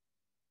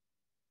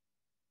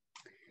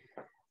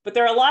 But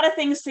there are a lot of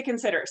things to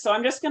consider. So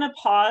I'm just going to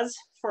pause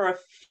for a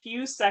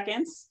few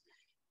seconds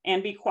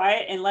and be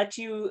quiet and let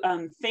you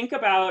think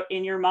about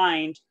in your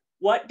mind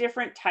what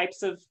different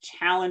types of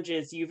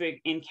challenges you've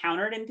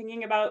encountered in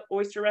thinking about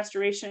oyster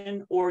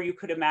restoration, or you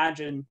could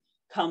imagine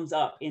comes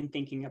up in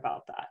thinking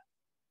about that.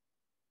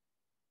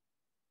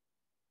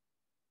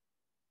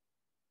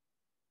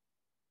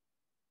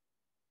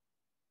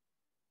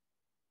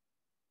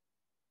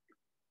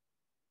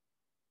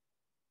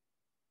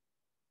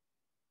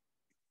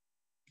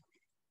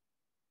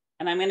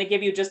 And I'm going to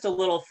give you just a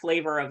little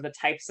flavor of the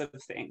types of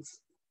things.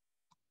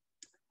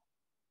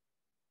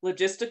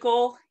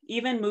 Logistical,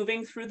 even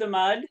moving through the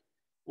mud.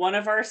 One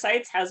of our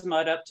sites has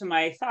mud up to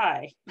my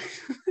thigh.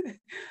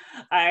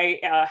 I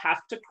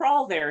have to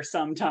crawl there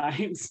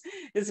sometimes.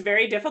 It's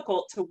very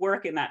difficult to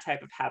work in that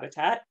type of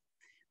habitat.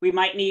 We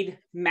might need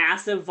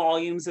massive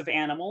volumes of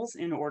animals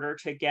in order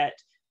to get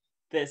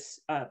this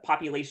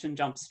population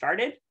jump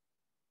started.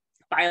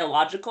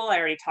 Biological, I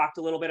already talked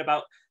a little bit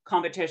about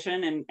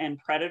competition and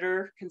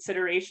predator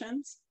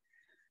considerations.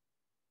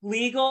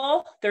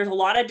 Legal, there's a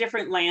lot of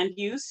different land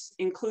use,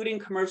 including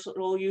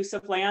commercial use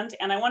of land.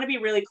 And I want to be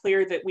really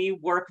clear that we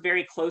work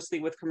very closely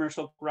with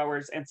commercial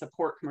growers and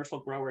support commercial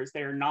growers.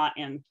 They are not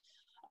in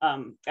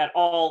at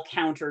all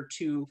counter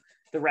to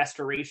the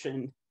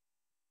restoration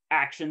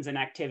actions and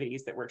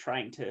activities that we're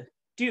trying to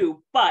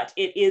do, but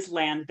it is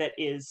land that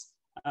is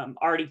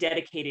already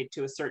dedicated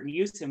to a certain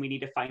use, and we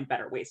need to find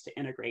better ways to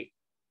integrate.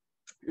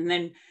 And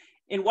then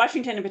in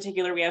Washington in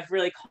particular, we have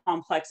really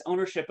complex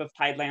ownership of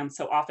tidelands.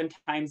 So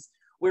oftentimes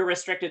we're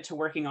restricted to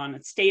working on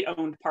a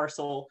state-owned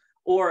parcel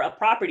or a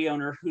property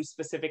owner who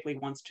specifically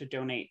wants to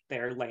donate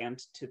their land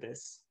to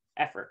this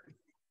effort.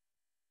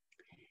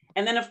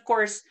 And then of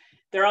course,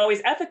 there are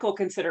always ethical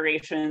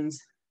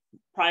considerations,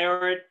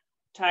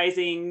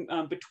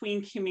 prioritizing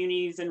between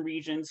communities and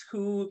regions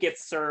who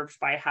gets served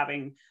by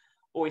having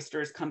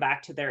oysters come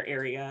back to their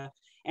area,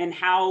 and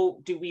how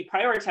do we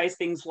prioritize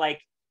things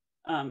like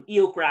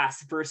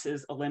eelgrass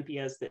versus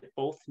Olympias that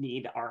both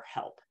need our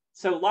help.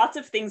 So lots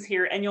of things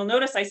here, and you'll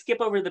notice I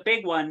skip over the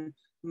big one,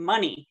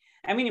 money.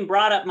 I mean,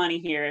 brought up money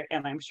here,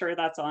 and I'm sure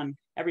that's on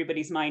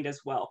everybody's mind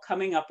as well.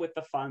 Coming up with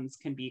the funds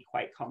can be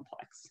quite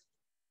complex.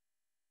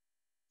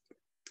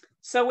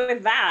 So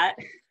with that,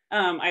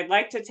 I'd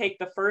like to take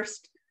the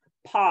first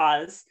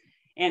pause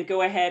and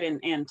go ahead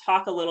and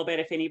talk a little bit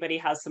if anybody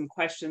has some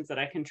questions that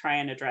I can try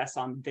and address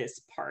on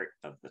this part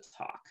of the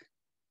talk.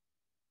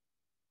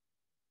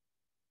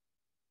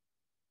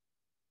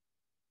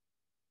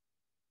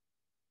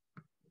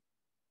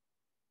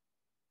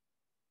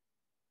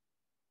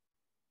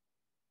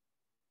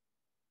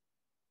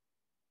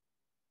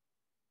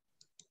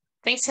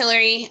 Thanks,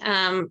 Hilary.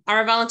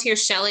 Our volunteer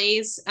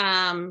Shelley's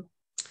gonna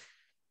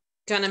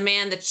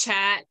man the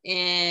chat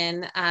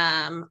in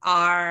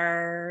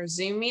our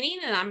Zoom meeting,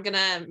 and I'm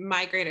gonna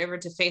migrate over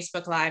to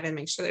Facebook Live and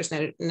make sure there's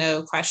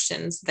no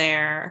questions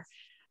there.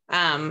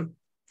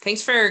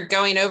 Thanks for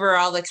going over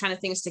all the kind of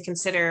things to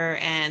consider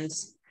and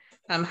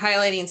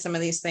highlighting some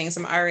of these things.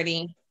 I'm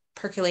already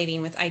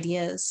percolating with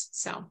ideas,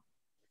 so.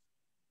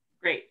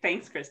 Great,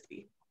 thanks,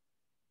 Christy.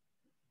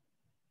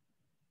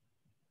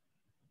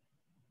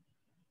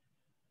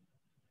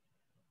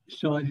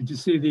 Shelley, did you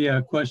see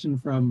the question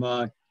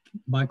from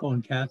Michael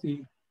and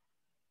Kathy?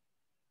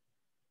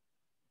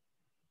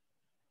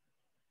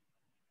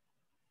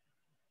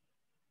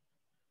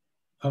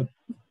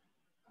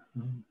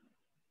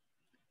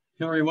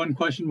 Hilary, one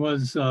question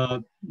was,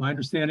 my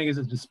understanding is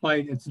that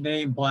despite its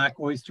name, black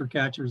oyster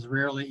catchers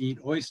rarely eat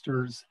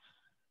oysters,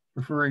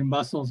 preferring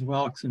mussels,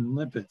 whelks, and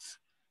limpets.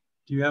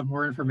 Do you have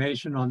more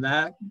information on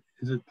that?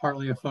 Is it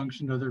partly a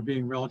function of there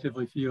being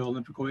relatively few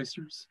Olympic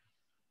oysters?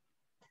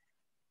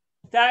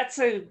 That's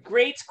a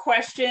great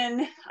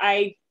question.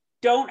 I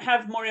don't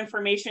have more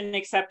information,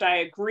 except I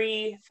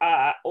agree.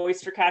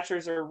 Oyster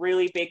catchers are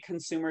really big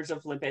consumers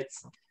of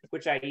limpets,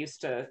 which I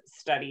used to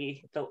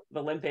study the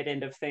limpet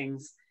end of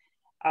things,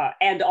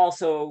 and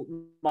also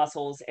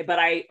mussels. But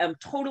I am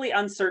totally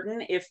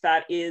uncertain if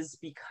that is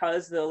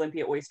because the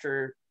Olympia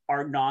oyster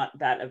are not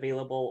that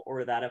available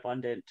or that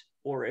abundant,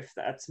 or if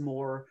that's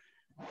more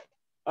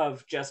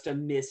of just a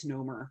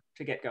misnomer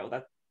to get go.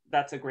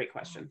 That's a great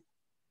question.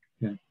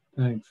 Yeah,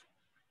 thanks.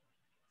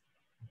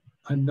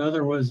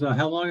 Another was,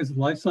 how long is the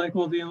life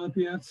cycle of the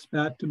Olympia?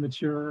 Spat to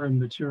mature and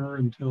mature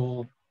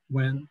until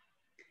when?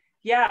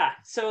 Yeah,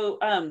 so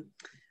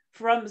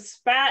from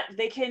spat,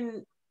 they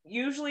can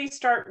usually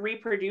start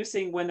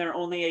reproducing when they're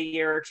only a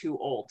year or two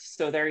old.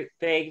 So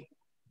they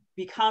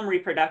become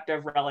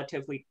reproductive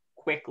relatively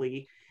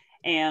quickly.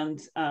 And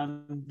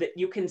that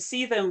you can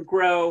see them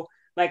grow.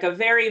 Like a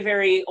very,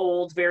 very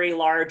old, very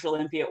large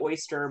Olympia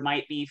oyster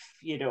might be,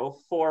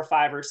 4,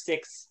 5, or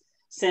 6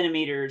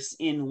 centimeters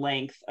in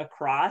length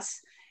across.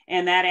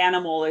 And that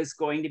animal is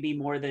going to be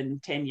more than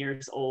 10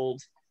 years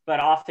old, but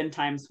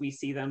oftentimes we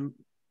see them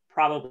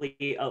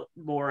probably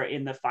more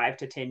in the 5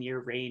 to 10 year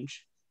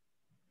range.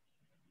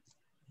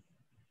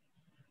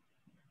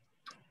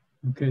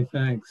 Okay,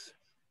 thanks.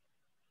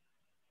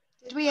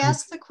 Did we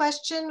ask the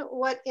question,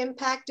 what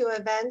impact do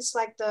events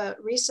like the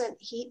recent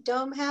heat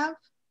dome have?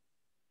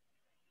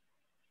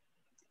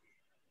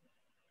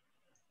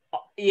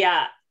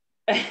 Yeah,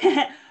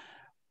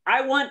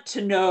 I want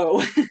to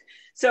know.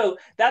 So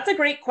that's a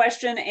great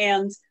question.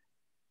 And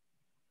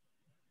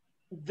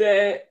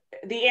the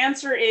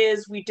answer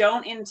is we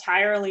don't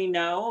entirely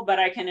know, but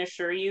I can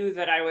assure you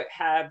that I would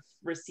have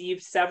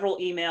received several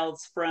emails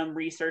from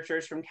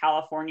researchers from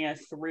California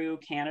through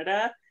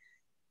Canada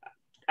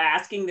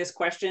asking this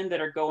question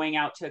that are going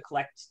out to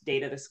collect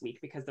data this week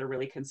because they're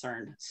really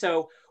concerned.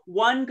 So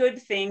one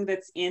good thing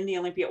that's in the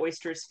Olympia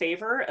oyster's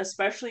favor,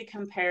 especially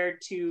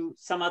compared to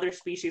some other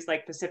species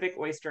like Pacific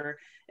oyster,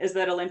 is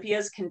that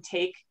Olympias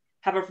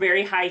have a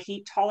very high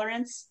heat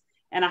tolerance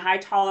and a high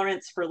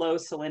tolerance for low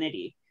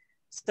salinity.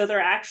 So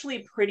they're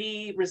actually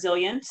pretty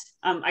resilient.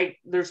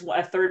 There's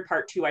a third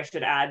part too, I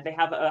should add. They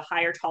have a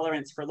higher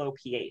tolerance for low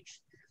pH.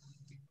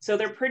 So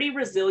they're pretty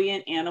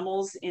resilient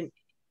animals,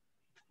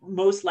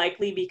 most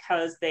likely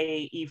because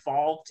they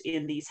evolved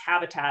in these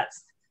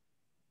habitats.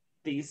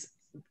 These,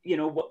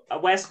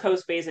 West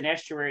Coast bays and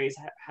estuaries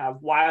have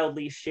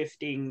wildly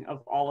shifting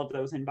of all of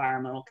those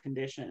environmental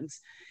conditions.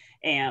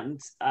 And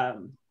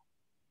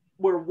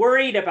we're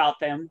worried about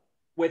them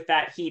with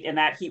that heat, and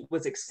that heat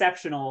was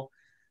exceptional.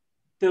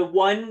 The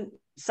one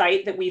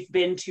site that we've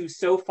been to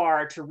so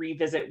far to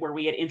revisit where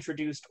we had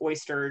introduced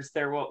oysters,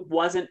 there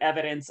wasn't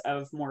evidence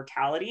of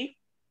mortality,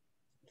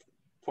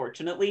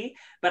 fortunately,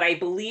 but I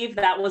believe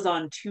that was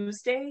on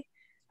Tuesday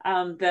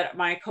that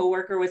my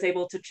coworker was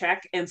able to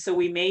check. And so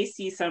we may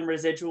see some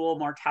residual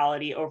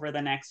mortality over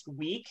the next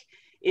week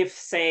if,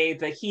 say,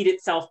 the heat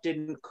itself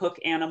didn't cook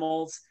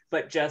animals,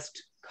 but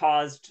just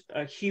caused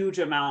a huge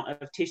amount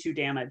of tissue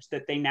damage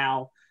that they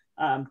now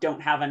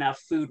don't have enough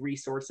food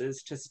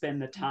resources to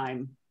spend the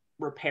time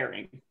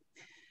repairing.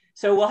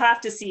 So we'll have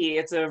to see.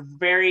 It's a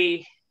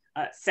very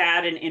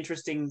sad and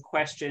interesting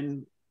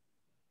question,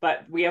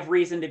 but we have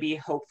reason to be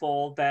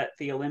hopeful that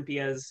the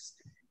Olympias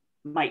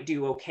might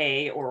do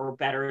okay or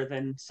better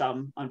than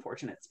some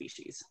unfortunate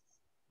species.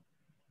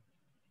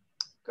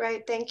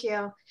 Great, thank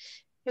you.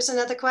 Here's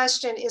another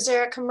question. Is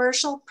there a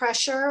commercial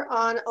pressure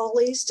on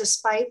Oles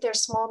despite their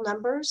small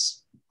numbers?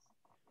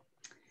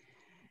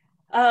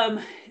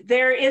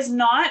 There is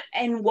not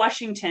in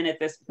Washington at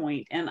this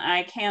point, and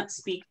I can't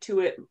speak to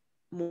it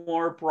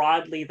more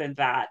broadly than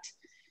that.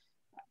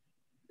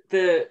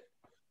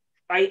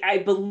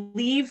 I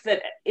believe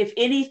that if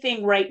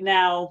anything right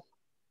now,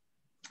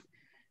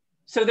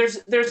 so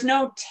there's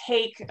no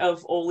take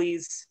of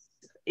Oles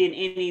in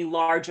any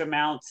large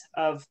amount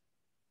of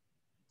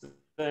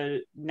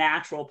the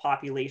natural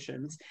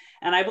populations.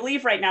 And I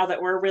believe right now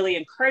that we're really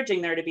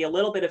encouraging there to be a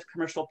little bit of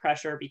commercial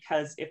pressure,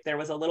 because if there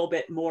was a little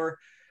bit more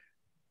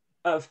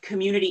of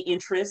community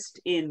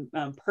interest in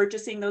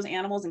purchasing those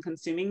animals and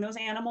consuming those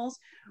animals,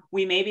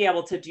 we may be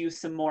able to do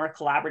some more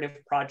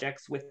collaborative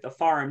projects with the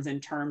farms in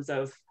terms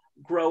of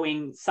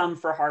growing some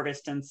for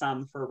harvest and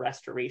some for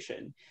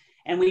restoration.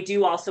 And we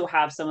do also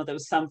have some of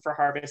those some for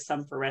harvest,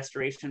 some for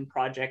restoration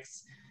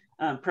projects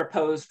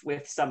proposed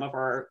with some of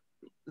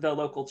the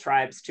local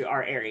tribes to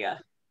our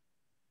area.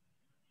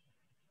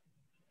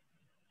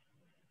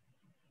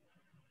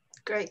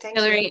 Great, thank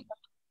Hilary, you.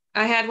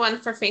 I had one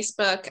for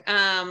Facebook.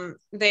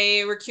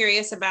 They were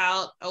curious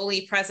about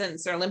Ole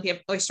presence or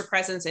Olympia oyster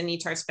presence in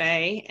Netarts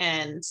Bay.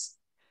 And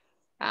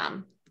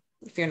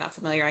if you're not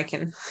familiar, I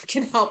can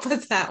help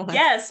with that one.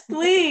 Yes,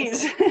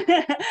 please.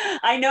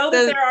 I know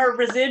that there are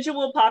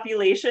residual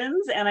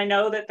populations, and I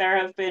know that there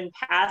have been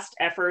past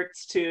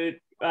efforts to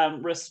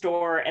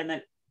restore, and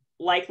that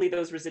likely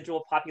those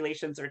residual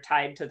populations are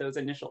tied to those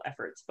initial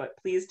efforts, but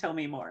please tell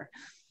me more.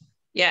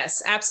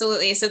 Yes,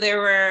 absolutely. So there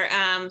were,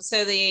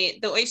 the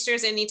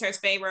oysters in Netarts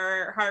Bay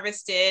were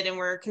harvested and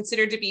were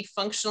considered to be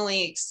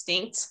functionally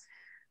extinct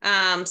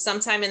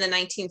sometime in the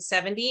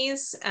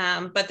 1970s.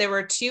 But there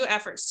were two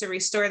efforts to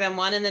restore them.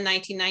 One in the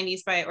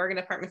 1990s by Oregon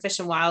Department of Fish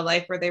and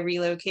Wildlife, where they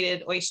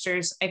relocated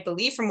oysters, I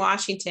believe from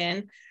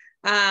Washington,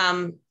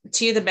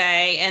 to the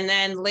Bay. And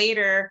then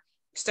later,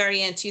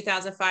 starting in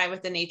 2005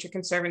 with the Nature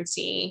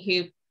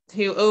Conservancy,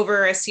 who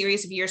over a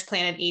series of years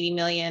planted 80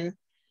 million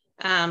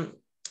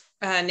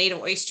native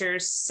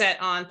oysters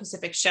set on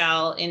Pacific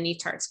Shell in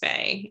Netarts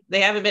Bay.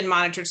 They haven't been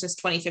monitored since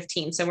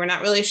 2015, so we're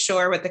not really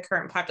sure what the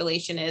current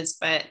population is,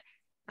 but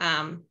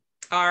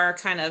our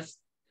kind of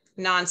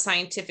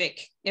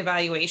non-scientific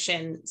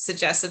evaluation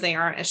suggests that they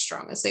aren't as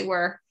strong as they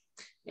were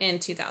in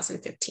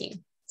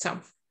 2015. So.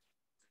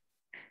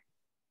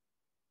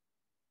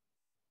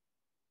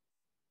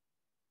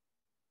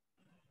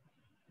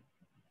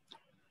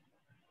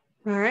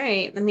 All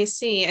right, let me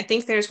see. I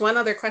think there's one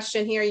other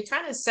question here. You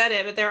kind of said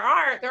it, but there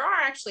are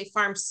actually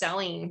farms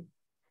selling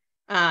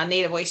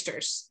native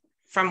oysters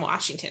from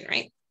Washington,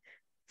 right?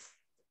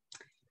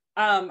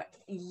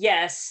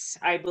 Yes,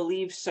 I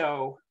believe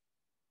so.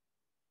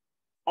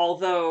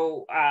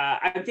 Although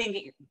I'm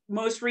thinking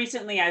most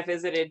recently I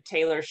visited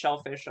Taylor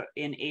Shellfish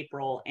in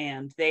April,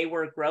 and they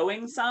were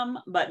growing some,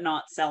 but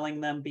not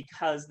selling them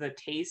because the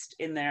taste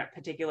in their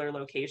particular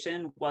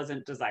location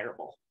wasn't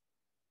desirable.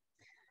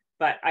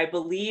 but I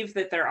believe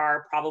that there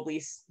are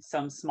probably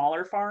some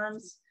smaller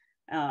farms,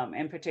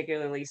 and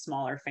particularly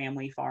smaller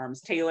family farms.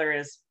 Taylor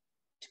is,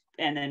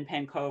 and then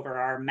Penn Cove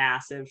are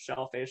massive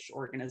shellfish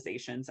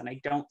organizations, and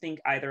I don't think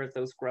either of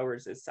those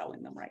growers is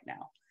selling them right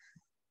now.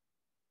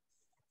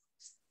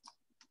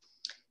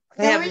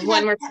 I have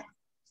one more.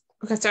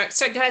 Okay,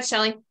 sorry, go ahead,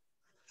 Shelley.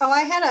 Oh,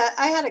 I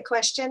had a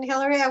question,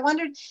 Hilary. I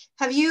wondered,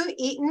 have you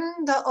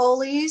eaten the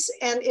Olys?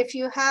 And if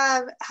you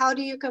have, how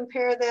do you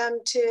compare them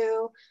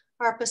to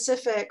our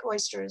Pacific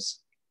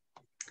oysters?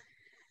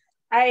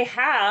 I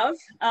have,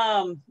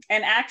 and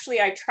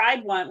actually I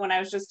tried one when I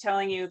was just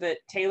telling you that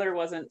Taylor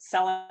wasn't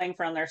selling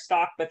from their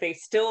stock, but they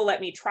still let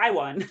me try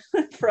one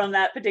from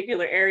that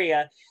particular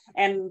area.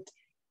 And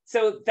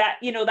so that,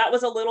 you know, that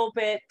was a little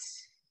bit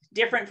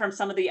different from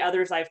some of the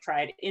others I've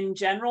tried. In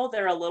general,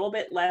 they're a little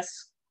bit less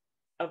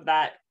of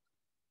that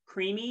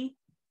creamy,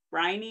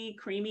 briny,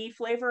 creamy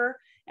flavor,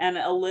 and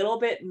a little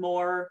bit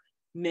more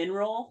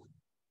mineral,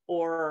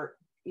 or,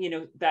 you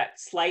know, that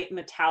slight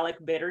metallic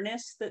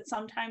bitterness that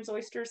sometimes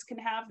oysters can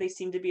have. They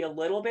seem to be a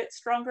little bit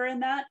stronger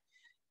in that.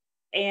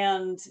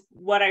 And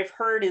what I've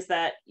heard is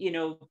that, you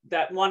know,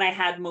 that one I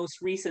had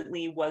most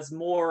recently was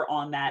more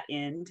on that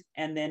end.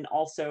 And then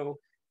also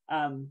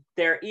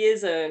there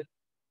is a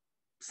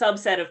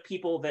subset of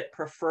people that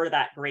prefer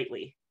that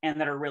greatly and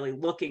that are really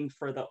looking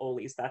for the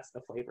Olys. That's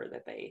the flavor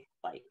that they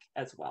like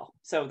as well.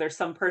 So there's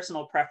some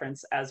personal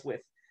preference, as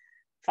with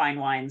fine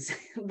wines,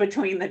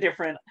 between the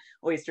different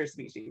oyster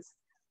species.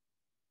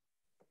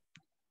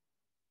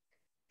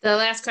 The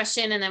last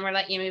question, and then we'll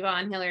let you move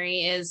on,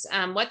 Hilary, is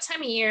what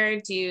time of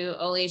year do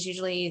Olys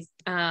usually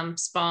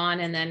spawn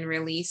and then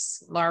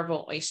release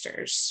larval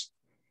oysters?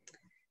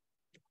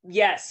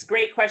 Yes,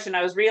 great question.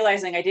 I was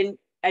realizing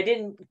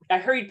I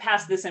hurried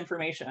past this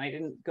information. I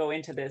didn't go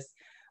into this.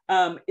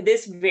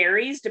 This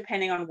varies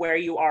depending on where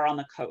you are on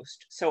the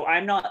coast. So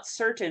I'm not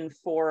certain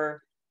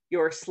for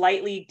your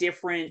slightly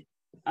different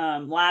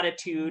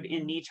latitude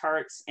in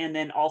Netarts, and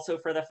then also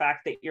for the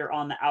fact that you're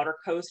on the outer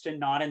coast and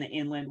not in the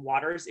inland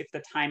waters, if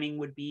the timing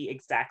would be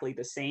exactly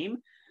the same.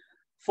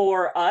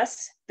 For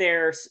us,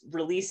 they're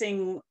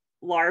releasing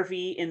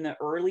larvae in the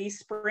early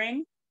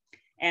spring,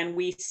 and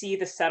we see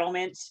the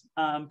settlement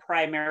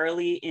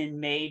primarily in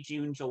May,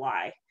 June,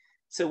 July.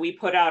 So we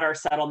put out our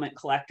settlement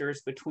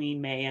collectors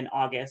between May and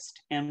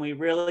August, and we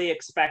really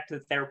expect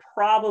that they're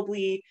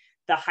probably,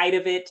 the height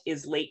of it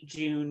is late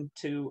June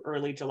to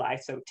early July.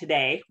 So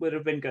today would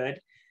have been good.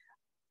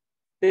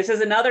 This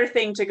is another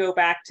thing to go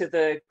back to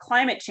the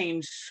climate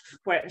change.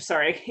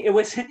 Sorry, it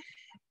was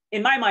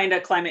in my mind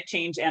a climate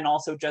change and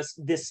also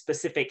just this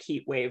specific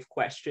heat wave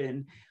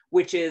question,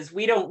 which is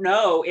we don't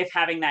know if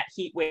having that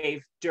heat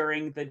wave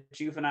during the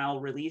juvenile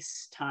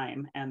release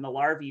time and the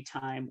larvae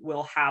time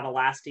will have a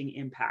lasting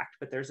impact,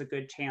 but there's a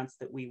good chance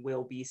that we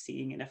will be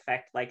seeing an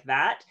effect like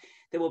that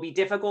will be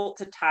difficult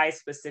to tie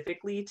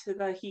specifically to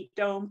the heat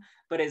dome,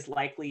 but is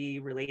likely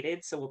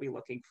related. So we'll be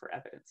looking for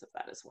evidence of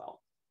that as well.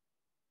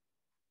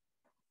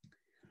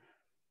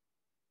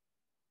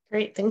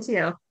 Great, thank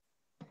you.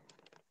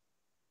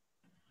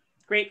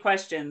 Great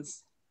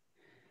questions.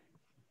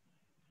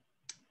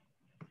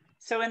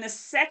 So in the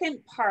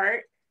second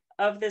part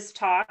of this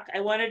talk, I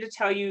wanted to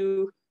tell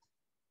you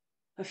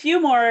a few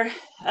more,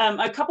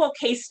 a couple of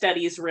case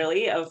studies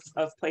really of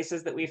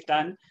places that we've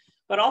done,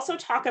 but also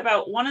talk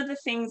about one of the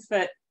things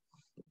that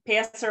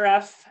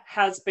PSRF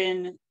has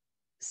been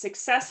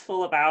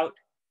successful about,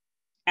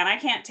 and I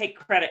can't take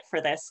credit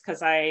for this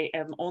because I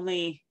am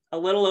only a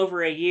little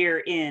over a year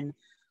in,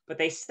 but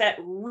they set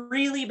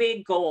really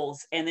big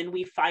goals and then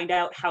we find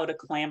out how to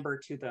clamber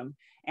to them.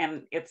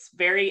 And it's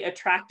very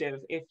attractive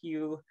if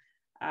you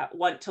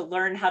want to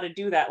learn how to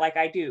do that like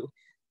I do.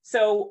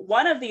 So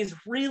one of these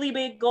really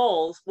big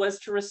goals was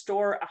to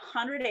restore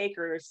 100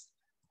 acres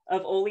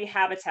of Oly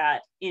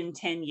habitat in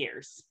 10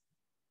 years.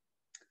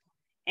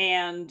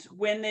 And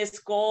when this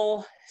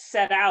goal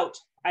set out,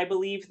 I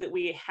believe that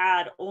we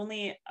had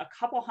only a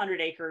couple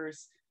hundred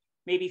acres,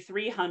 maybe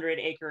 300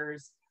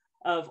 acres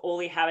of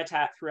Oly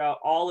habitat throughout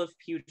all of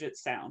Puget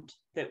Sound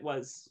that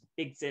was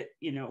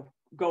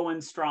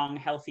going strong,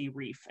 healthy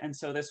reef. And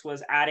so this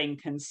was adding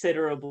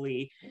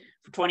considerably,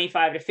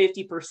 25 to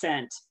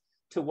 50%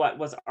 to what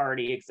was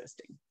already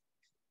existing.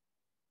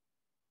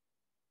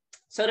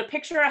 So to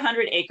picture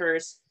 100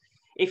 acres,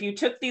 if you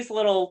took these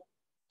little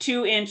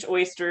 2-inch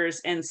oysters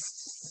and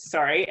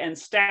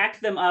stack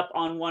them up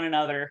on one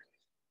another,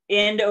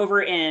 end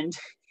over end,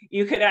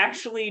 you could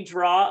actually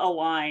draw a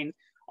line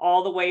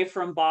all the way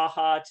from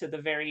Baja to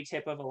the very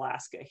tip of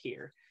Alaska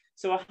here.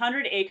 So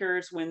 100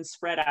 acres when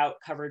spread out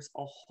covers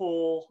a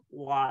whole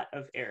lot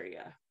of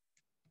area.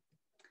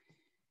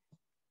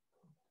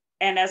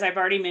 And as I've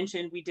already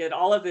mentioned, we did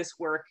all of this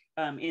work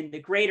in the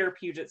greater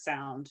Puget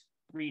Sound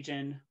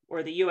region,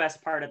 or the US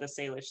part of the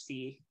Salish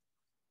Sea.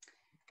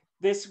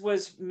 This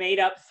was made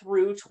up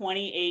through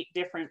 28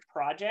 different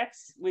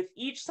projects, with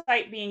each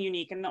site being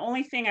unique. And the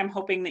only thing I'm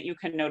hoping that you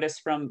can notice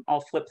from,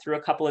 I'll flip through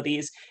a couple of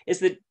these, is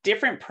the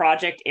different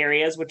project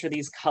areas, which are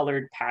these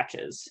colored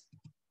patches.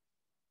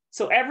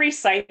 So every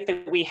site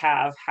that we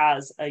have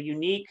has a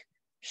unique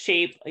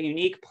shape a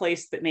unique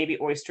place that maybe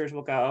oysters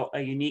will go,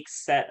 a unique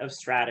set of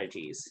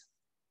strategies.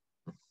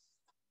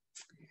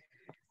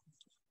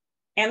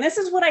 And this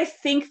is what I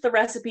think the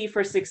recipe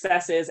for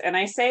success is. And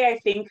I say I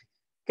think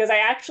because I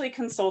actually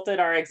consulted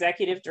our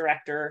executive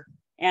director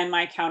and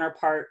my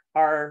counterpart,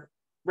 our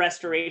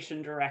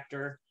restoration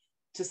director,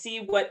 to see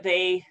what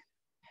they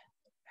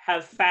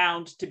have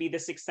found to be the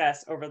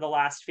success over the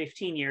last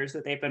 15 years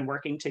that they've been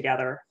working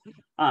together,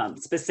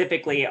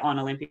 specifically on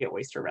Olympia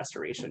oyster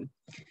restoration.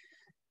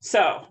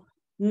 So,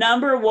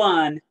 number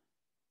one,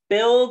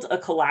 build a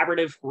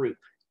collaborative group.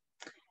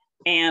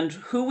 And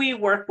who we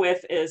work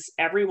with is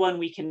everyone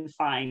we can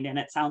find. And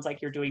it sounds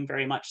like you're doing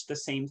very much the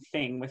same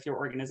thing with your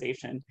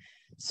organization.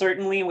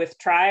 Certainly with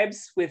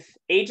tribes, with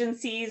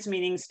agencies,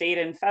 meaning state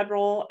and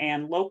federal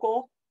and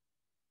local,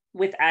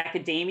 with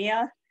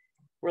academia.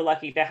 We're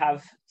lucky to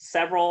have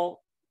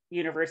several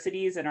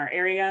universities in our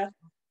area,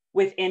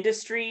 with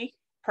industry,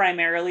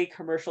 primarily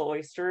commercial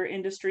oyster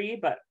industry,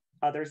 but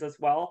others as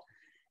well.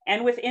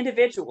 And with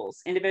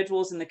individuals in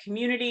the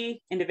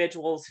community,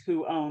 individuals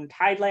who own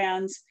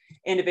tidelands,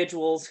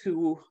 individuals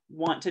who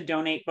want to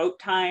donate boat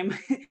time,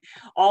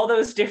 all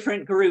those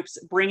different groups,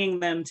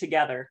 bringing them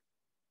together.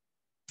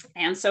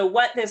 And so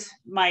what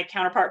my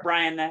counterpart,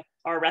 Brian,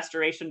 our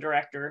restoration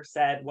director,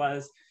 said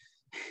was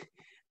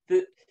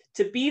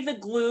to be the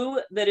glue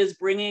that is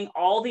bringing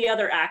all the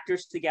other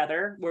actors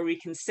together, where we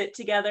can sit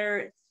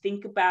together,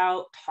 think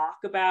about, talk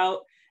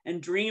about,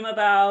 and dream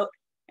about.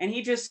 And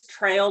he just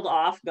trailed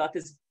off, got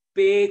this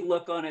big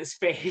look on his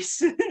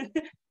face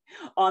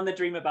on the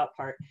dream about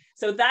part.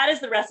 So that is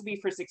the recipe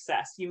for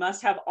success. You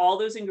must have all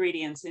those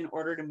ingredients in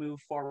order to move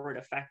forward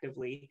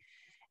effectively.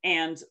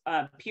 And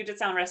Puget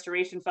Sound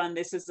Restoration Fund,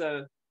 this is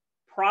a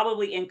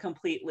probably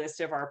incomplete list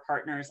of our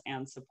partners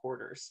and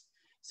supporters.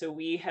 So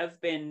we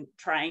have been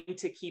trying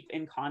to keep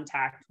in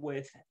contact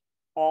with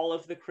all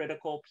of the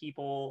critical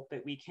people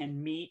that we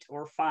can meet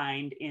or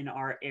find in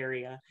our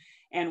area.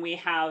 And we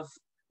have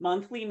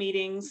monthly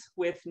meetings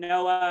with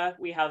NOAA.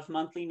 We have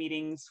monthly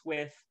meetings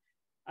with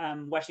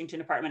Washington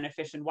Department of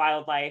Fish and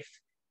Wildlife.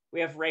 We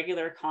have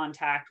regular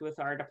contact with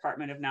our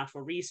Department of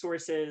Natural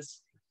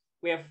Resources.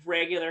 We have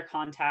regular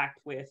contact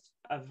with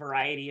a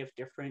variety of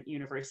different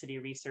university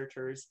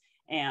researchers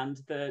and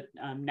the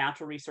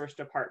natural resource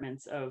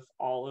departments of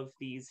all of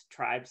these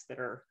tribes that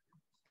are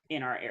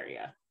in our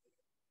area.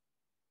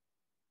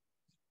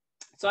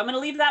 So I'm going to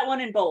leave that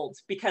one in bold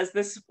because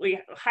we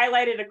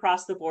highlighted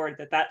across the board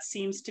that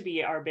seems to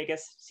be our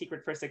biggest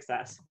secret for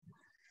success.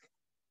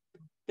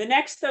 The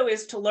next, though,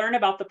 is to learn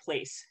about the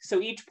place.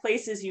 So each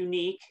place is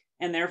unique,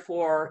 and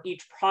therefore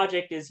each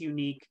project is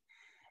unique.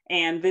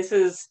 And this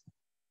is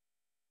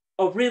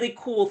a really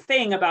cool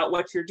thing about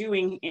what you're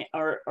doing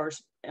or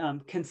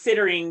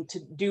considering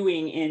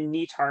doing in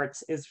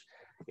Netarts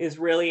is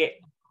really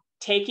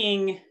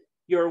taking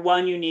your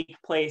one unique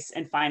place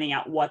and finding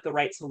out what the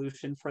right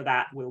solution for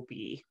that will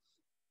be.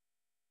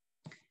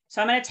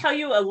 So I'm going to tell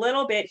you a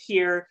little bit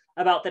here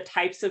about the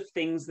types of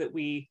things that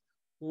we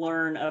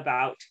learn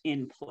about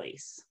in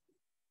place.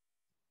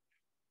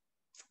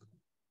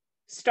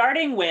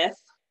 Starting with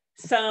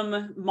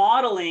some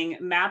modeling,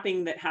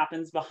 mapping that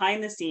happens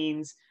behind the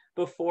scenes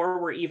before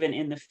we're even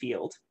in the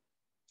field.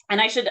 And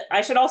I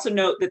should also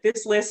note that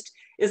this list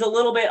is a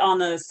little bit on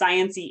the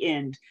sciencey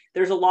end.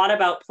 There's a lot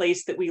about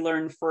place that we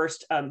learn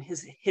first,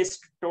 his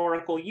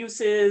historical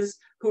uses,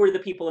 who are the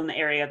people in the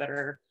area that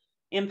are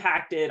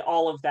impacted,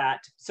 all of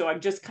that. So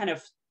I'm just kind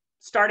of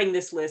starting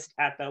this list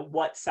at the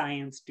what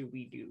science do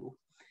we do.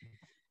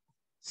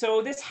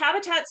 So this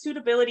habitat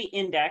suitability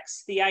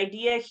index, the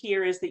idea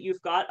here is that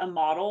you've got a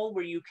model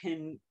where you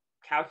can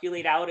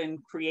calculate out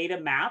and create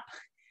a map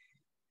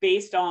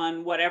based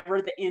on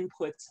whatever the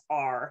inputs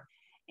are.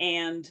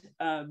 And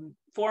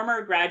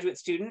former graduate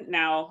student,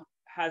 now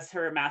has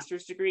her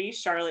master's degree,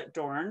 Charlotte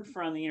Dorn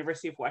from the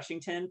University of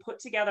Washington, put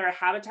together a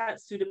habitat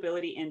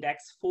suitability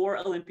index for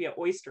Olympia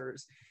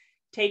oysters,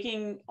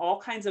 taking all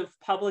kinds of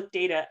public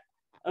data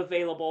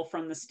available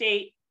from the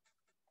state,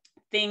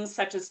 things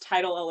such as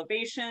tidal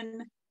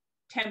elevation,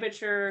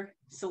 temperature,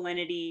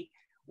 salinity,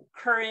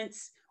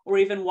 currents, or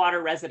even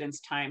water residence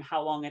time,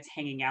 how long it's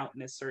hanging out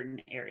in a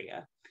certain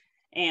area.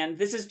 And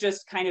this is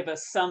just kind of a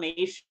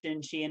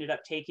summation. She ended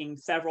up taking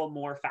several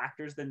more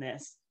factors than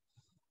this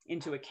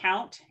into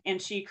account.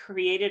 And she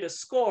created a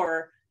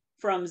score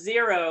from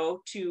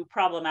 0 to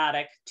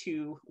problematic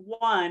to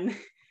 1,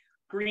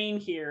 green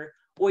here,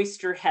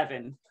 oyster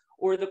heaven,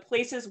 or the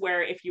places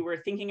where if you were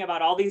thinking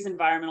about all these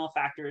environmental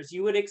factors,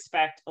 you would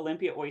expect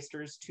Olympia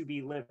oysters to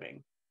be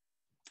living.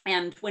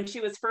 And when she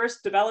was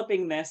first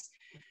developing this,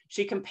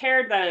 she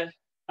compared the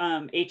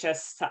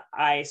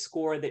HSI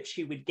score that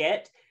she would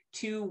get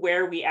to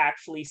where we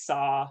actually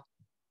saw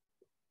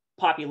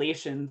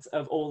populations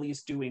of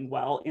Olys doing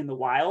well in the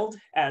wild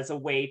as a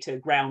way to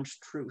ground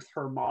truth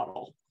her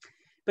model.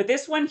 But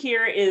this one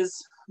here is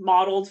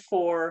modeled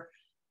for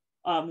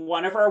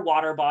one of our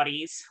water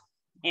bodies.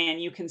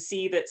 And you can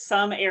see that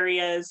some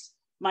areas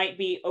might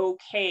be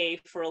okay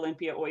for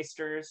Olympia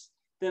oysters.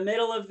 The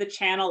middle of the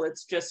channel,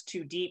 it's just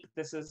too deep.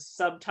 This is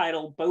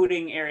subtidal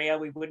boating area.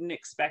 We wouldn't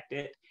expect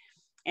it.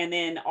 And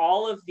then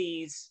all of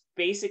these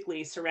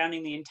basically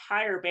surrounding the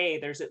entire bay,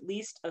 there's at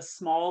least a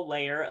small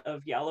layer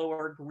of yellow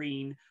or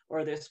green,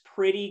 or this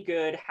pretty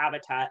good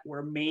habitat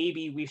where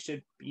maybe we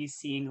should be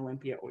seeing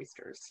Olympia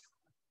oysters.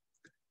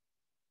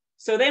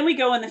 So then we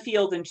go in the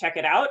field and check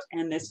it out.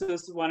 And this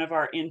was one of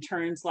our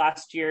interns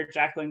last year,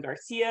 Jacqueline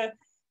Garcia,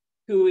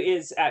 who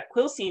is at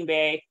Quilcene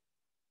Bay,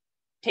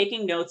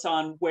 taking notes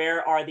on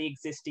where are the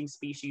existing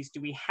species.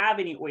 Do we have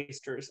any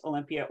oysters,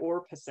 Olympia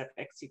or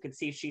Pacifics? You can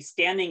see she's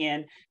standing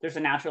in, there's a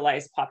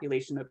naturalized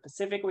population of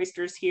Pacific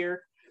oysters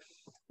here.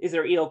 Is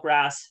there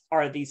eelgrass?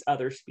 Are these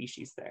other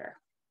species there?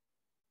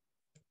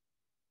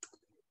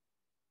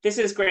 This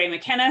is Gray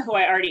McKenna, who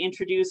I already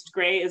introduced.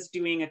 Gray is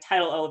doing a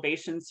tidal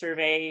elevation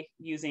survey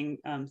using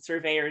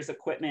surveyor's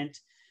equipment.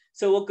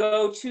 So we'll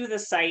go to the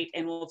site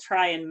and we'll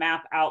try and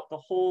map out the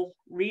whole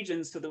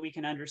region so that we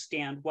can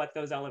understand what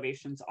those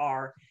elevations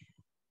are.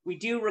 We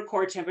do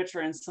record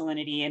temperature and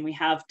salinity, and we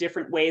have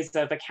different ways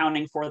of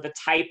accounting for the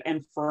type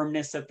and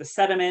firmness of the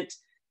sediment,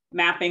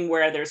 mapping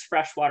where there's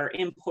freshwater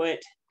input,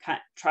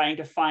 trying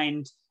to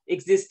find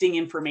existing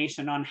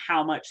information on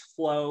how much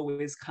flow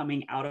is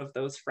coming out of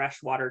those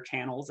freshwater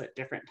channels at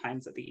different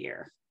times of the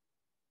year.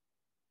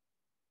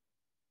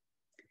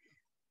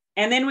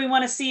 And then we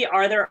want to see,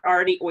 are there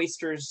already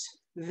oysters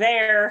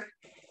there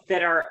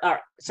that are,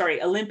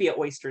 sorry, Olympia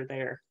oyster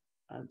there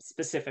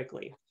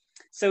specifically.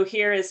 So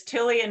here is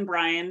Tilly and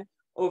Brian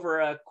over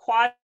a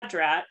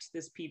quadrat,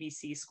 this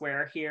PVC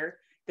square here,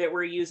 that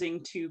we're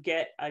using to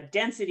get a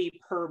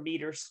density per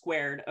meter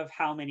squared of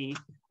how many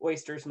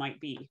oysters might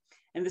be.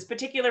 And this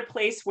particular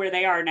place where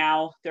they are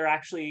now, they're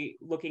actually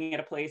looking at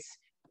a place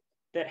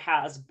that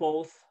has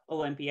both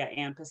Olympia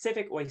and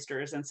Pacific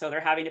oysters. And so they're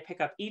having to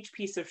pick up each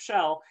piece of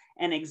shell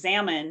and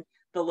examine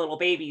the little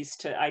babies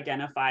to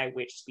identify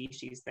which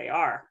species they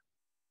are.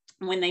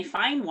 When they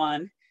find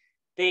one,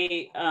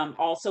 they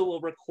also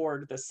will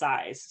record the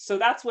size. So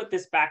that's what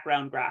this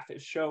background graph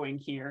is showing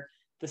here,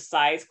 the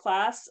size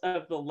class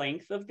of the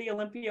length of the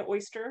Olympia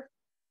oyster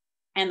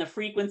and the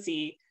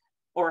frequency,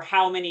 or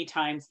how many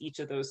times each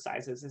of those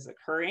sizes is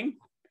occurring.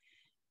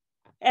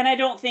 And I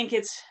don't think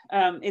it's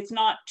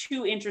not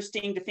too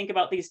interesting to think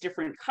about these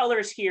different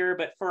colors here,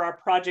 but for our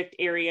project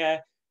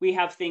area, we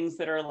have things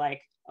that are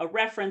like a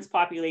reference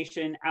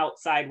population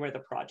outside where the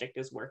project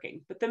is working.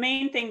 But the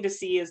main thing to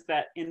see is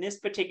that in this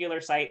particular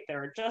site,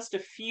 there are just a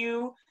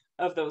few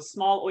of those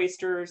small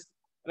oysters,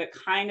 but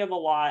kind of a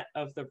lot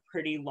of the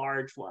pretty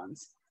large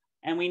ones.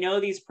 And we know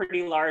these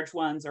pretty large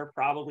ones are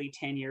probably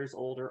 10 years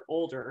old or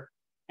older.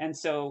 And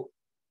so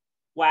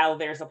while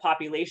there's a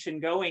population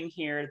going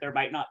here, there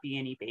might not be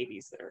any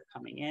babies that are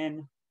coming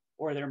in,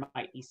 or there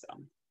might be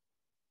some.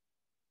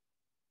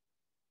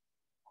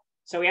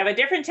 So we have a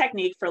different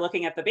technique for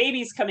looking at the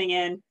babies coming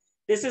in.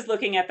 This is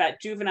looking at that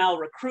juvenile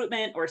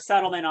recruitment or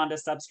settlement onto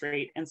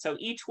substrate. And so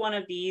each one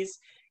of these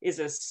is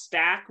a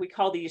stack. We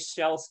call these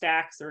shell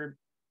stacks or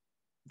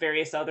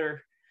various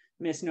other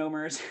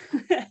misnomers.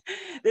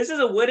 This is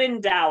a wooden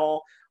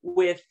dowel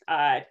with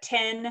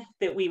 10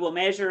 that we will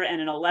measure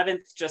and an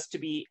 11th just to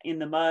be in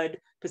the mud,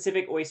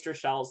 Pacific oyster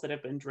shells that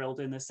have been drilled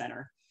in the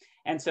center.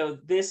 And so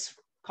this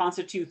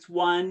constitutes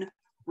one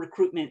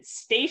recruitment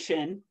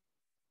station.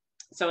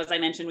 So as I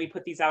mentioned, we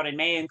put these out in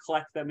May and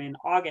collect them in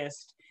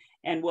August,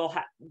 and we'll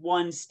have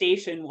one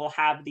station will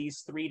have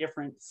these 3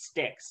 different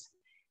sticks.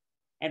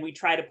 And we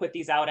try to put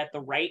these out at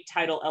the right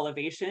tidal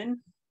elevation,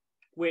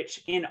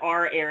 which in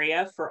our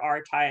area for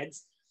our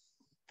tides,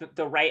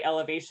 the right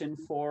elevation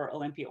for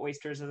Olympia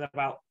oysters is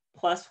about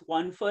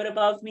 +1 foot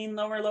above mean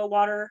lower low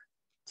water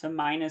to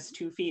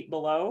 -2 feet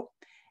below.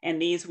 And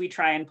these we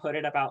try and put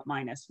at about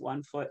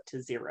 -1 foot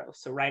to 0.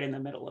 So right in the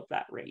middle of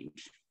that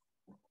range.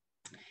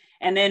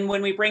 And then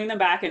when we bring them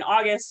back in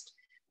August,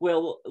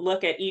 we'll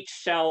look at each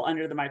shell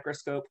under the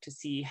microscope to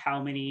see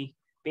how many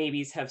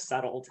babies have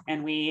settled.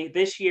 And we,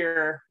 this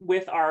year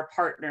with our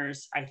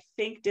partners, I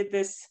think did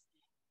this,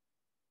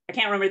 I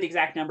can't remember the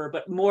exact number,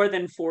 but more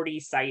than 40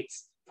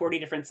 sites, 40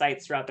 different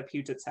sites throughout the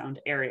Puget Sound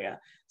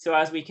area. So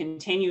as we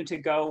continue to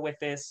go with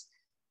this,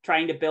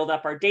 trying to build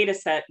up our data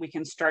set, we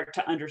can start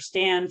to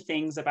understand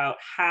things about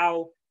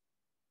how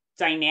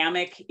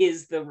dynamic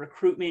is the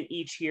recruitment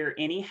each year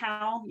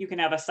anyhow. You can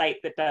have a site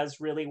that does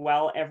really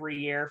well every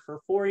year for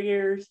 4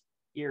 years,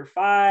 year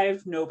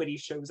 5, nobody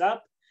shows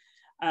up.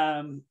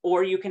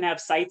 Or you can have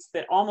sites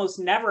that almost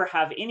never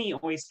have any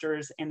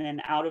oysters and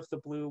then out of the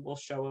blue will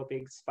show a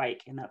big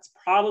spike. And that's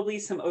probably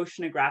some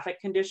oceanographic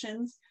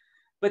conditions,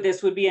 but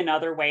this would be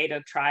another way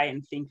to try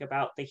and think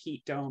about the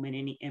heat dome and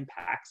any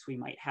impacts we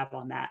might have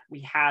on that.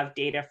 We have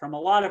data from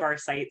a lot of our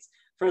sites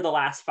for the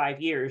last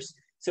 5 years.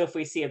 So if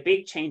we see a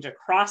big change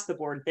across the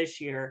board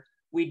this year,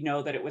 we'd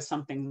know that it was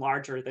something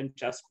larger than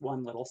just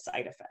one little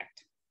site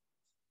effect.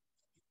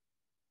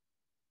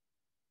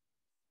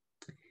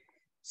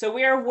 So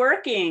we are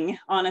working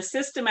on a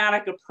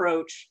systematic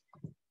approach,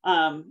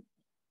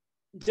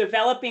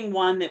 developing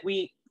one that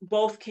we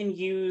both can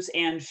use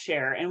and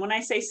share. And when I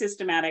say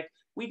systematic,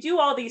 we do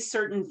all these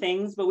certain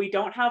things, but we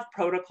don't have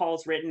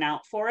protocols written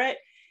out for it.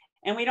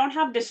 And we don't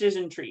have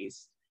decision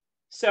trees.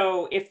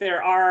 So if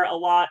there are a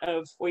lot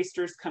of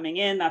oysters coming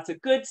in, that's a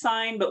good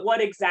sign, but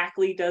what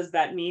exactly does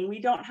that mean? We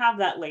don't have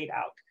that laid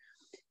out.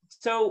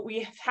 So we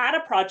have had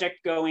a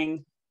project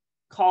going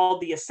called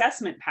the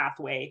assessment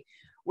pathway,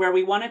 where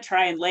we want to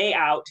try and lay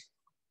out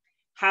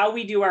how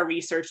we do our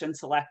research and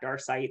select our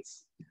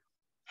sites,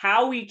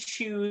 how we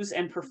choose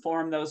and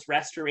perform those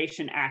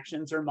restoration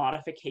actions or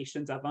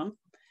modifications of them,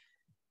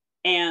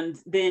 and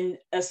then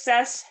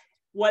assess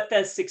what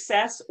the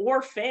success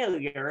or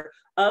failure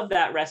of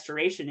that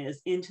restoration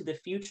is into the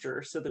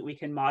future so that we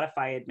can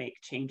modify and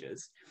make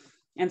changes.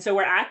 And so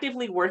we're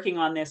actively working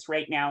on this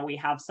right now. We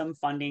have some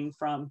funding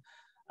from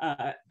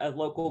a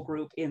local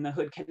group in the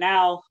Hood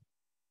Canal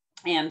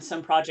and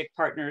some project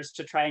partners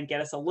to try and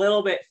get us a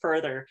little bit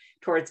further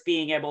towards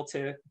being able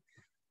to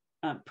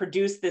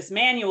produce this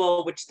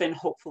manual, which then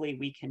hopefully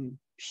we can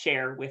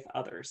share with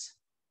others.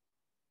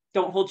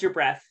 Don't hold your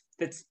breath.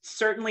 That's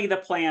certainly the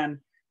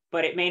plan,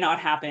 but it may not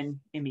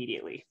happen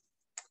immediately.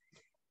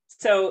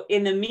 So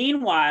in the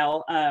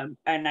meanwhile,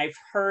 and I've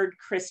heard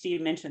Christy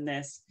mention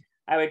this,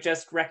 I would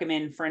just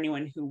recommend for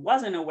anyone who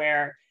wasn't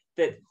aware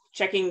that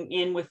checking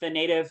in with the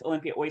Native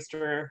Olympia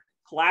Oyster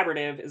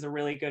Collaborative is a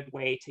really good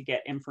way to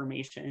get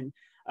information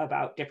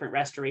about different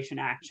restoration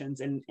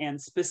actions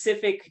and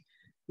specific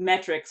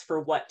metrics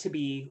for what to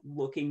be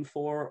looking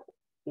for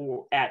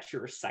or at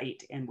your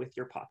site and with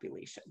your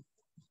population.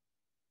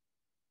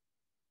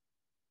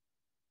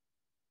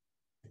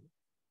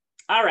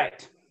 All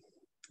right.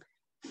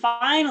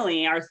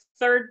 Finally, our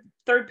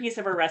third piece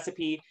of our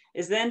recipe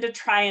is then to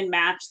try and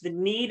match the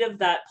need of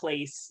that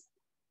place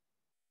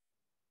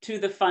to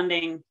the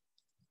funding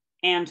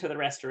and to the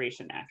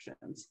restoration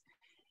actions.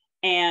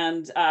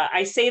 And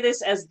I say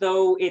this as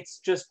though it's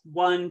just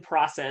one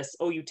process.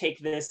 Oh, you take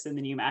this and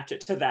then you match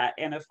it to that.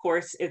 And of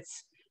course,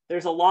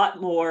 there's a lot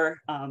more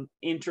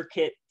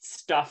intricate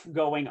stuff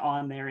going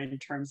on there in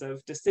terms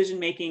of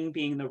decision-making,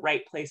 being in the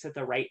right place at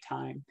the right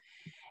time.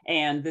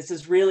 And this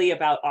is really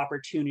about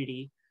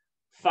opportunity,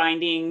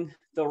 finding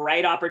the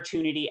right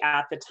opportunity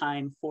at the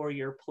time for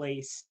your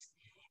place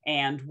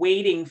and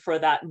waiting for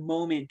that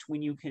moment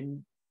when you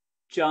can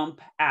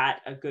jump at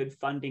a good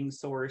funding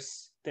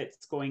source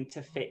that's going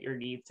to fit your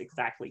needs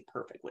exactly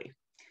perfectly.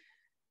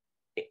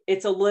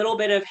 It's a little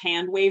bit of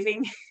hand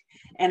waving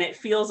and it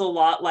feels a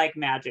lot like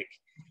magic.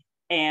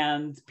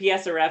 And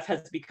PSRF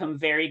has become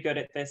very good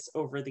at this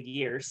over the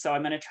years. So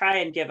I'm going to try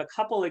and give a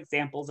couple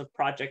examples of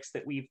projects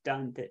that we've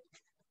done that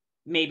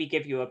maybe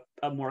give you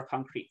a more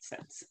concrete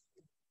sense.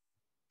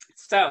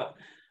 So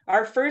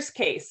our first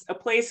case, a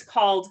place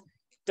called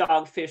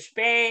Dogfish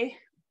Bay.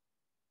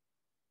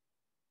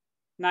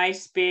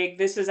 Nice big,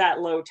 this is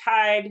at low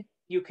tide.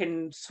 You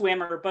can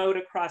swim or boat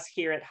across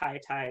here at high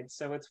tide.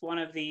 So it's one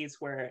of these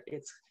where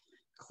it's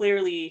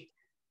clearly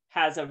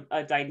has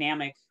a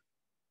dynamic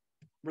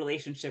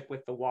relationship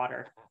with the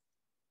water.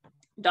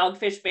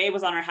 Dogfish Bay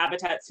was on our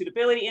habitat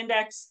suitability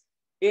index.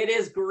 It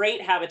is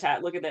great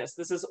habitat. Look at this.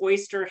 This is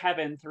oyster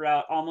heaven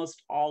throughout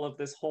almost all of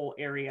this whole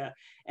area.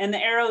 And the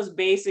arrow is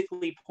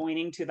basically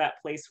pointing to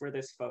that place where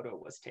this photo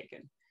was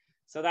taken.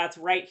 So that's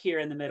right here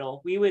in the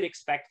middle. We would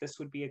expect this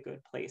would be a good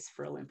place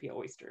for Olympia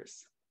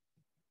oysters.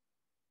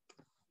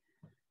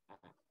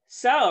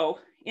 So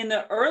in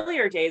the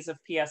earlier days of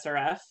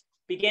PSRF,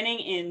 beginning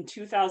in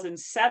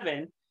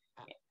 2007,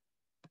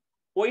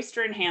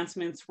 oyster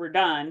enhancements were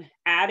done,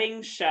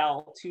 adding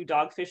shell to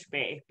Dogfish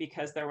Bay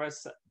because there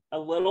was a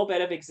little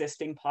bit of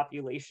existing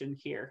population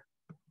here.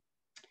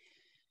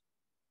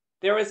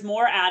 There was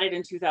more added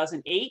in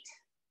 2008,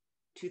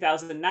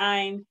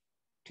 2009,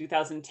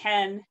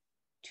 2010,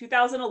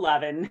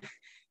 2011,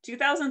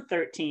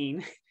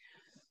 2013,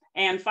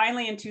 and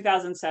finally in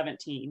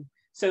 2017.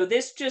 So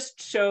this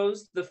just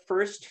shows the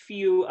first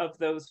few of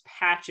those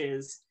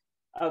patches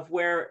of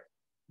where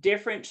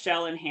different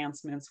shell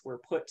enhancements were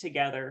put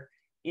together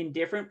in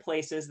different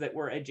places that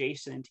were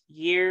adjacent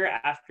year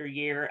after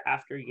year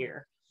after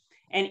year.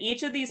 And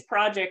each of these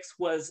projects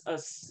was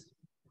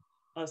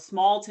a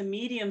small to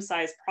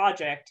medium-sized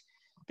project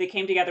that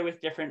came together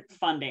with different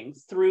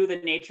fundings through the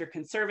Nature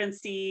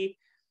Conservancy,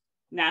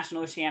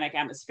 National Oceanic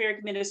Atmospheric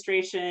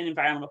Administration,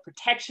 Environmental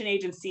Protection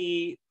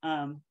Agency,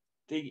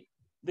 the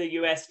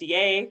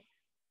USDA.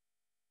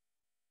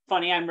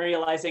 Funny, I'm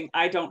realizing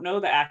I don't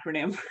know the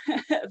acronym,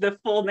 the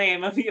full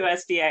name of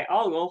USDA.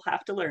 Oh, we'll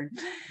have to learn.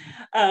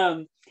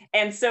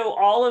 And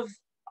so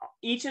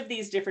each of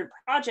these different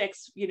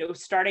projects, you know,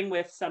 starting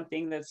with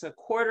something that's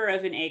 1/4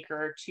 of an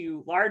acre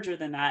to larger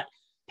than that,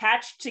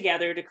 patched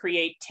together to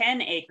create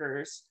 10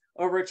 acres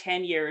over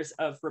 10 years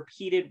of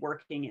repeated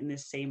working in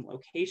this same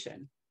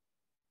location.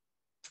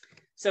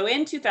 So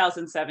in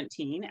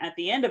 2017, at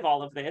the end of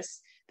all of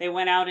this, they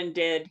went out and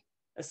did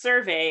a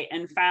survey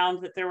and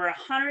found that there were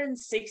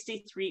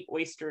 163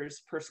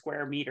 oysters per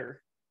square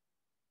meter,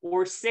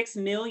 or 6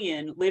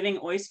 million living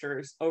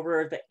oysters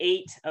over the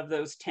 8 of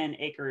those 10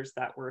 acres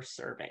that were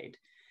surveyed.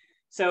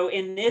 So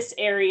in this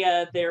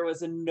area, there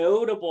was a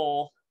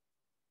notable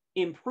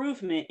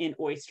improvement in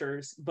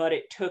oysters, but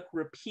it took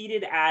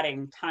repeated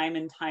adding time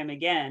and time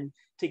again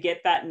to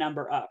get that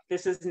number up.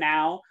 This is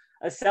now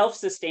a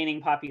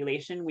self-sustaining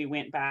population. We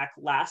went back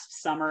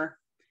last summer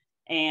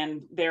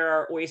and there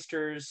are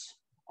oysters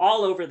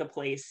all over the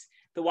place.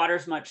 The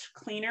water's much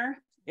cleaner.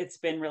 It's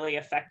been really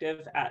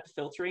effective at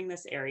filtering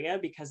this area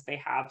because they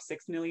have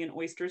 6 million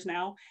oysters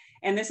now.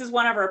 And this is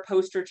one of our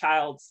poster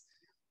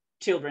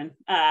children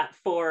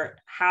for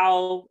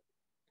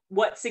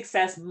what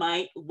success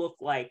might look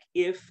like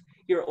if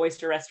your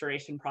oyster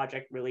restoration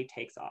project really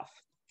takes off.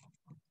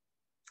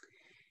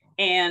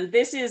 And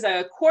this is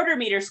a 1/4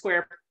 meter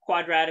square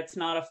quadrat. It's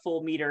not a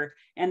full meter.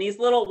 And these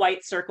little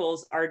white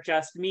circles are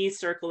just me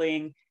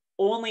circling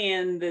only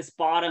in this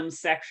bottom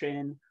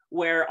section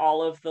where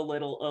all of the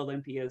little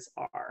Olympias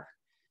are.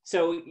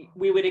 So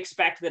we would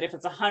expect that if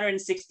it's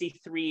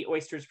 163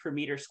 oysters per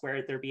meter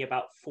squared, there'd be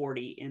about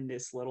 40 in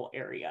this little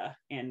area.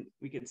 And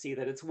we can see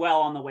that it's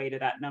well on the way to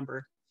that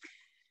number.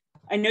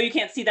 I know you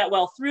can't see that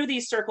well through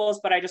these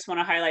circles, but I just want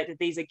to highlight that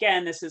these,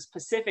 again, this is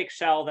Pacific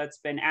shell that's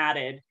been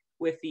added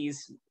with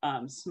these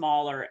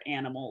smaller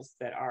animals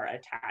that are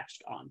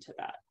attached onto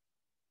that.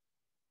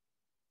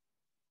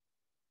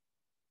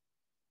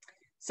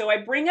 So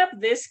I bring up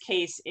this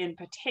case in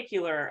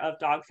particular of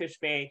Dogfish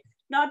Bay,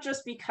 not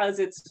just because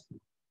it's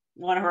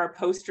one of our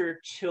poster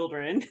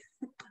children,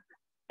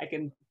 I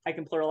can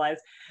pluralize,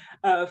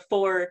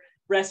 for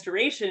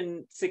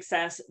restoration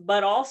success,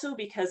 but also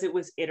because it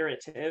was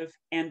iterative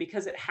and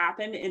because it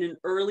happened in an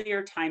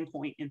earlier time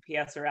point in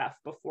PSRF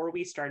before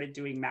we started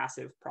doing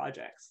massive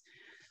projects.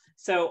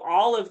 So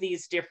all of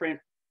these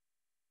different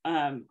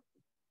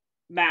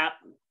map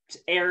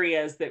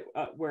areas that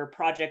where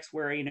projects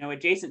were, you know,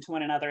 adjacent to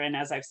one another, and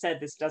as I've said,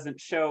 this doesn't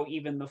show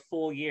even the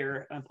full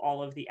year of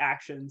all of the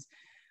actions,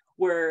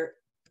 were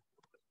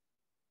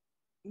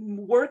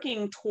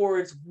working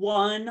towards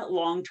one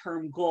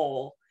long-term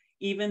goal,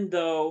 even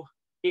though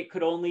it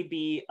could only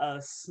be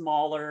a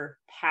smaller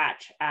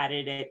patch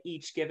added at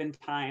each given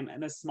time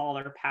and a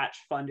smaller patch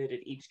funded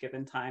at each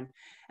given time.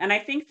 And I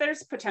think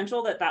there's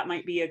potential that that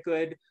might be a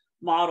good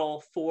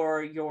model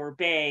for your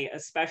bay,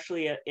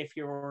 especially if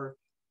you're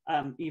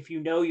if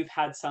you know you've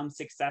had some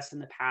success in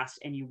the past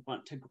and you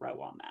want to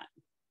grow on that.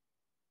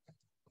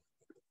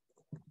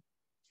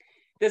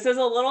 This is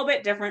a little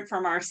bit different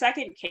from our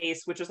second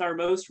case, which is our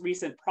most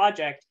recent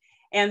project,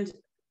 and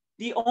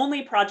the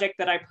only project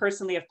that I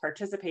personally have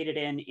participated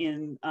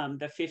in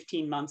the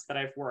 15 months that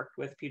I've worked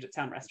with Puget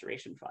Sound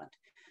Restoration Fund.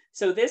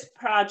 So this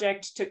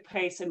project took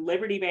place in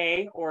Liberty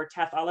Bay, or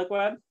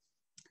Tathalaigua.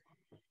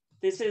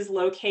 This is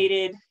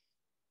located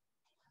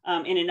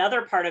in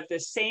another part of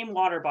this same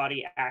water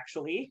body,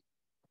 actually.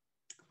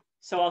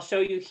 So I'll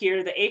show you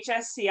here the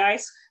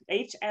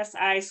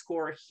HSI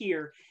score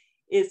here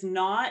is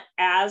not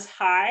as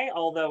high,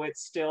 although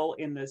it's still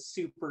in the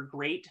super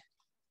great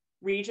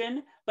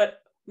region, but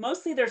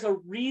mostly there's a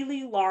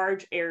really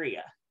large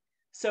area.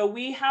 So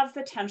we have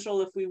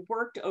potential, if we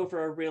worked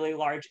over a really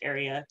large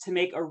area, to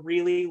make a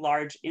really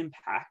large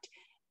impact.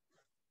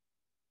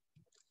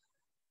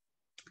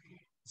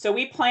 So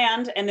we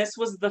planned, and this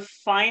was the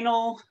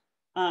final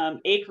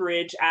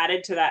acreage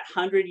added to that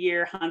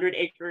 10-year,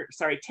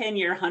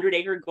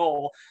 100-acre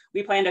goal.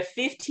 We planned a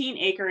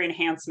 15-acre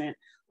enhancement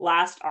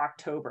last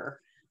October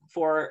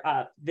for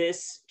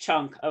this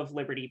chunk of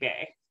Liberty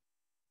Bay.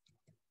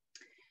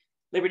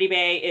 Liberty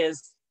Bay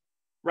is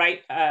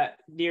right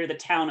near the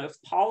town of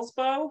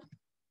Paulsbo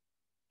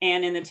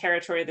and in the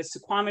territory of the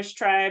Suquamish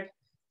tribe.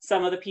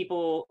 Some of the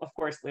people, of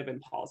course, live in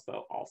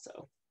Paulsbo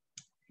also.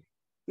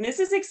 And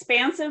this is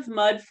expansive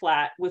mud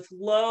flat with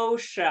low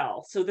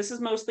shell. So this is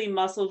mostly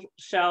mussel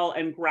shell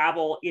and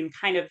gravel in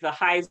kind of the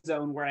high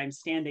zone where I'm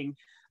standing.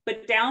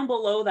 But down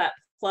below that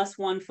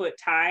 +1 foot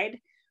tide,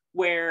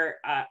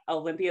 where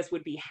Olympias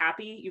would be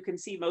happy, you can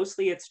see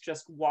mostly it's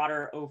just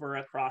water over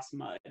across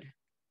mud.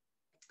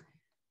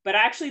 But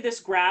actually this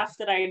graph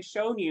that I had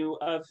shown you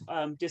of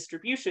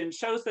distribution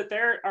shows that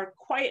there are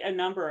quite a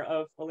number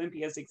of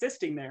Olympias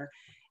existing there.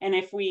 And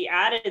if we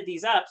added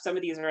these up, some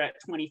of these are at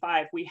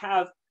 25, we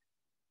have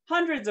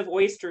hundreds of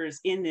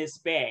oysters in this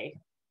bay.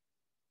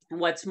 And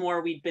what's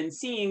more, we've been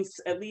seeing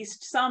at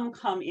least some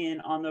come in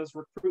on those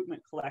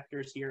recruitment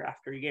collectors year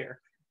after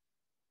year.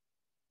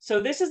 So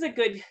this is a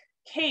good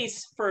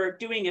case for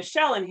doing a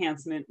shell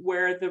enhancement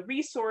where the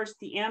resource,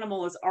 the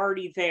animal, is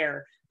already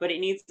there, but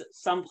it needs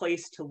some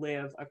place to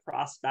live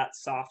across that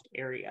soft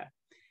area.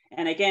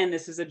 And again,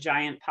 this is a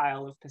giant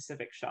pile of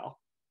Pacific shell.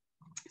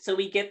 So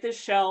we get this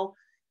shell,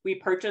 we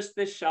purchase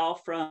this shell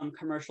from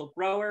commercial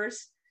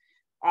growers.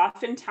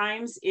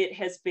 Oftentimes it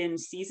has been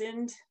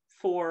seasoned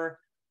for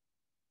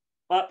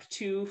up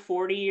to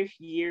 40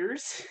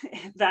 years.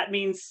 That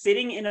means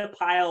sitting in a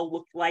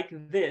pile like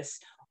this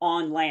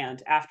on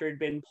land after it had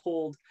been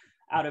pulled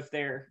out of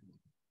their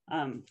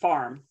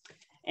farm.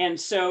 And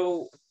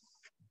so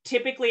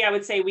typically I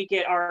would say we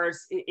get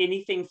ours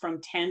anything from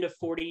 10 to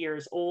 40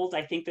 years old.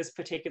 I think this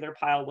particular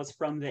pile was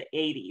from the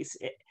 80s.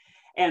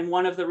 And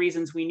one of the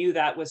reasons we knew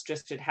that was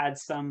just it had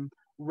some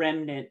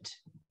remnant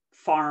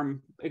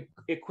farm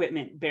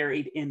equipment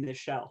buried in the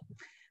shell.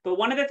 But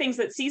one of the things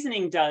that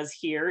seasoning does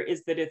here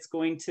is that it's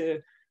going to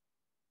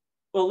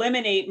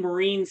eliminate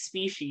marine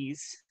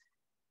species.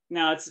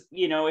 Now it's,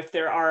 you know, if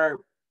there are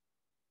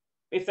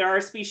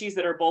species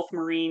that are both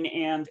marine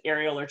and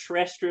aerial or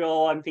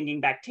terrestrial, I'm thinking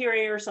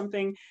bacteria or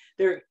something,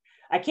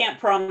 I can't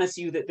promise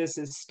you that this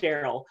is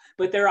sterile,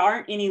 but there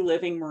aren't any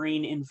living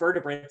marine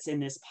invertebrates in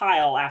this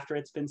pile after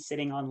it's been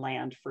sitting on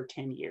land for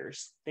 10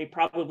 years. They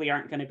probably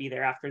aren't going to be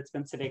there after it's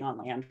been sitting on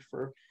land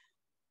for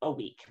a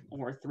week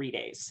or 3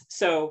 days.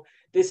 So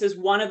this is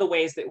one of the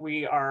ways that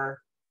we are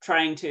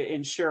trying to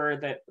ensure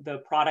that the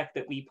product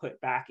that we put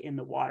back in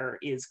the water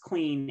is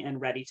clean and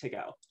ready to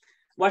go.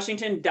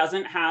 Washington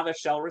doesn't have a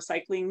shell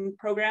recycling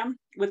program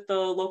with the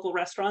local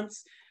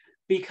restaurants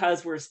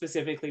because we're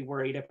specifically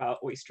worried about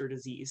oyster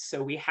disease.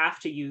 So we have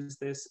to use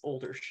this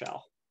older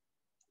shell.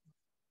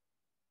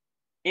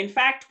 In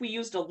fact, we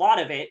used a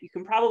lot of it. You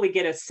can probably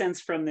get a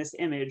sense from this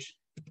image.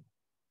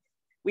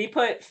 We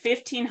put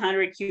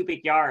 1,500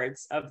 cubic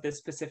yards of this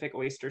Pacific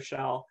oyster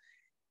shell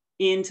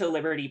into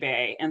Liberty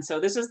Bay. And so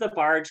this is the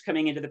barge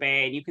coming into the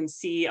bay, and you can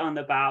see on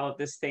the bow of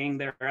this thing,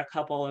 there are a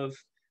couple of,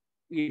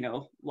 you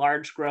know,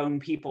 large grown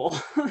people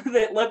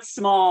that look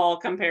small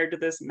compared to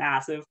this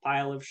massive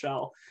pile of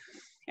shell.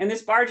 And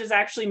this barge is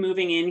actually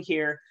moving in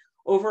here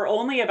over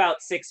only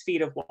about 6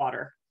 feet of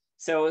water.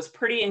 So it was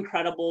pretty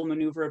incredible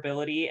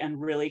maneuverability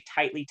and really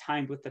tightly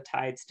timed with the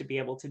tides to be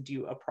able to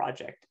do a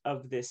project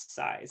of this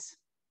size.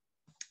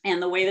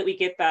 And the way that we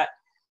get that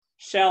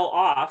shell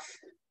off,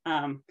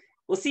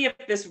 we'll see if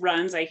this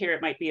runs. I hear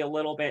it might be a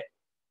little bit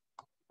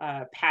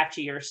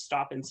patchy or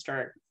stop and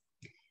start.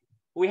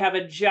 We have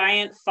a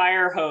giant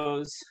fire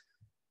hose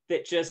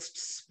that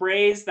just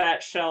sprays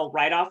that shell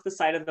right off the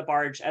side of the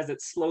barge as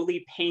it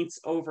slowly paints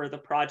over the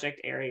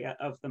project area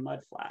of the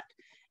mudflat.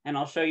 And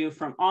I'll show you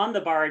from on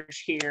the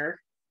barge here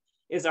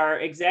is our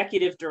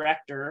executive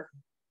director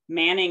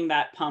manning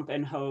that pump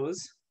and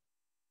hose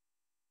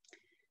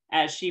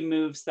as she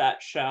moves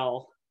that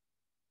shell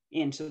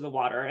into the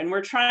water. And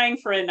we're trying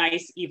for a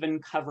nice even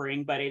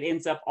covering, but it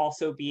ends up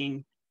also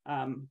being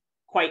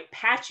quite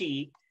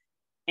patchy.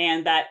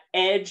 And that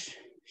edge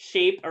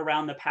shape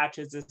around the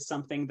patches is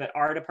something that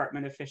our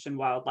Department of Fish and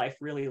Wildlife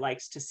really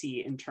likes to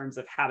see in terms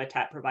of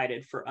habitat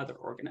provided for other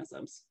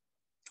organisms.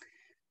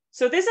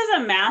 So this is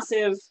a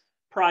massive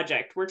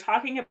project. We're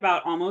talking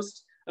about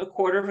almost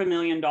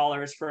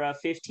 $250,000 for a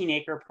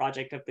 15-acre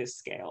project of this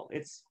scale.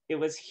 It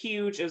was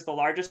huge. It was the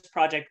largest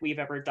project we've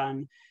ever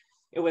done.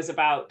 It was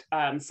about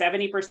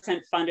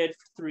 70% funded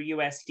through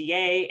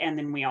USDA, and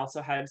then we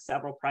also had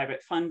several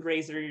private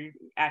fundraiser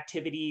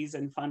activities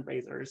and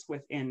fundraisers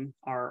within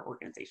our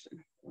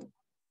organization.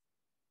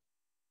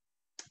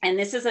 And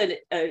this is an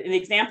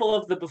example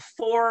of the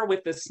before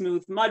with the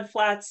smooth mud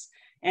flats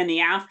and the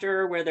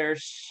after where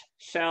there's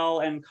shell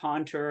and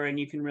contour, and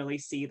you can really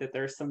see that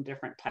there's some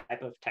different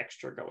type of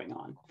texture going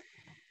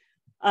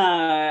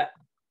on.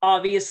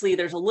 Obviously,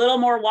 there's a little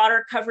more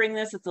water covering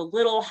this. It's a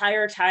little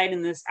higher tide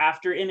in this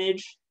after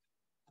image.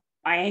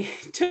 I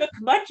took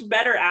much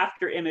better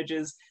after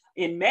images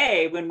in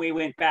May when we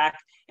went back,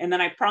 and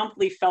then I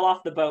promptly fell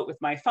off the boat with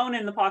my phone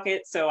in the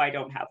pocket, so I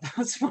don't have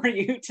those for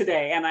you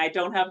today, and I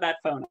don't have that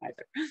phone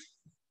either.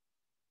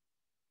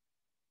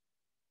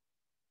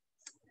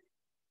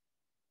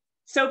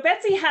 So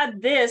Betsy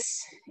had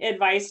this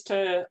advice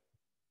to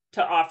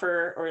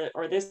offer,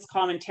 or this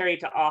commentary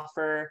to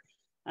offer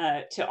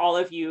to all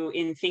of you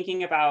in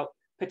thinking about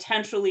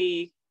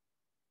potentially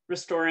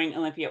restoring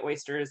Olympia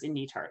oysters in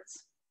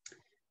Netarts.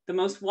 The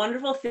most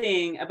wonderful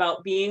thing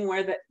about being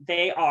where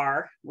they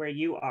are, where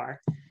you are,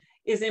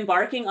 is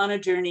embarking on a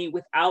journey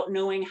without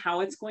knowing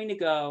how it's going to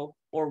go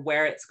or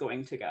where it's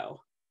going to go.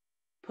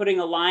 Putting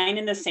a line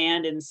in the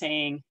sand and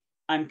saying,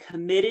 I'm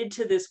committed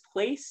to this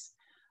place.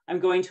 I'm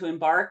going to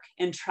embark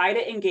and try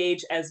to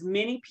engage as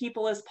many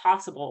people as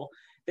possible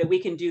that we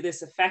can do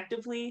this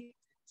effectively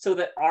so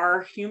that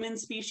our human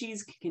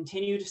species can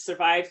continue to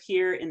survive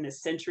here in the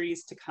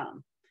centuries to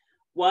come.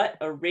 What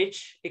a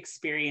rich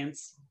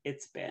experience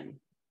it's been.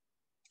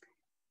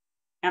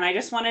 And I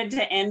just wanted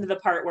to end the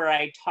part where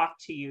I talk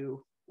to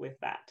you with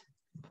that,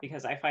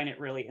 because I find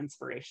it really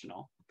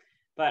inspirational.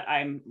 But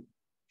I'm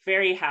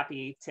very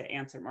happy to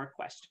answer more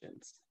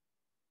questions.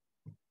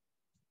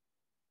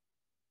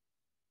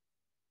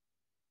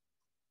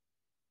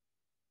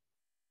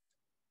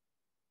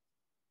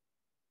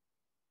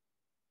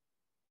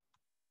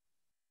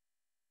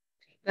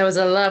 That was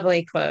a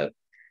lovely quote.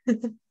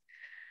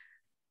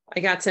 I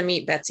got to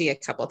meet Betsy a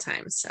couple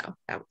times, so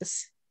that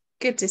was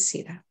good to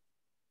see that.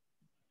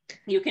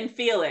 You can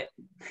feel it.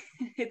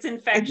 It's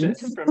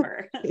infectious from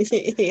her.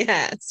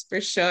 Yes,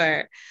 for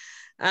sure.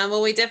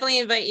 Well, we definitely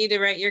invite you to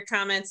write your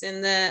comments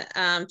in the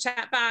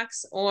chat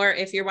box, or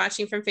if you're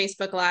watching from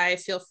Facebook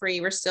Live, feel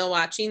free. We're still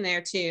watching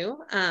there too.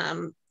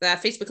 The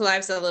Facebook Live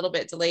is a little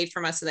bit delayed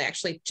from us, so they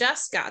actually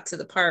just got to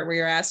the part where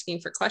you're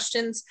asking for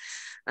questions.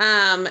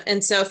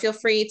 And so feel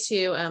free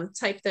to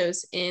type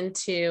those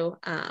into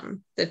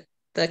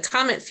the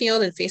comment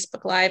field in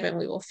Facebook Live, and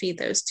we will feed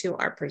those to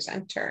our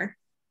presenter.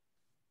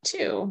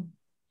 too.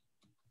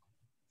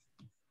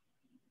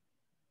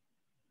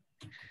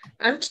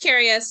 I'm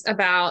curious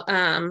about,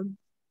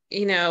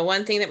 you know,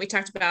 one thing that we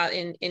talked about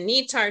in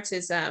Netarts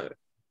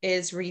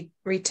is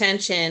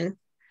retention.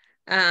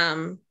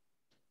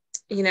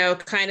 You know,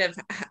 kind of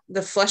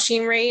the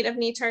flushing rate of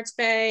Netarts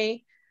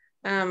Bay.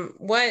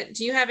 What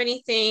do you have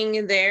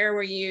anything there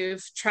where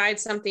you've tried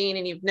something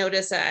and you've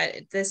noticed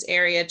that this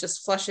area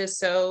just flushes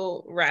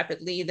so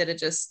rapidly that it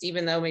just,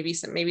 even though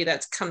maybe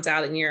that comes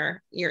out in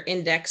your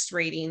index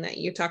rating that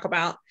you talk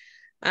about,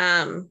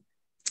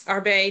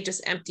 our bay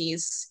just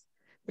empties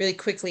really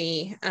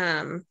quickly.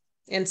 And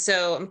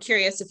so I'm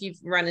curious if you've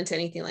run into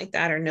anything like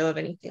that or know of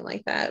anything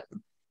like that.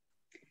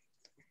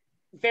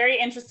 Very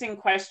interesting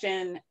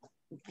question.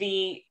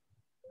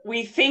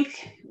 We think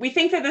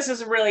that this is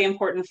a really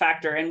important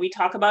factor, and we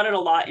talk about it a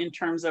lot in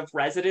terms of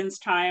residence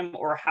time,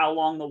 or how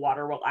long the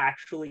water will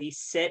actually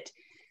sit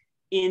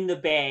in the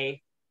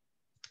bay.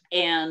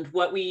 And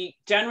what we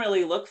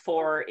generally look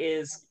for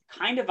is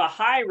kind of a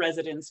high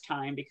residence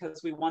time,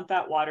 because we want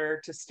that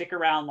water to stick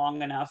around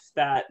long enough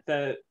that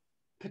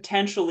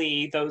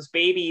potentially those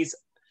babies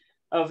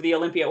of the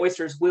Olympia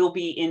oysters will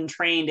be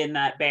entrained in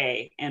that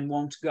bay and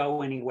won't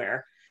go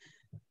anywhere.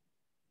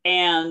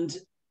 And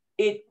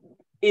it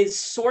is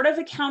sort of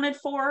accounted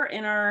for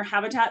in our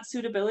habitat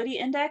suitability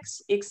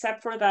index,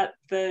 except for that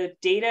the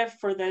data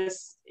for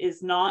this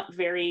is not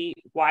very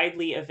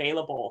widely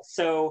available.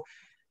 So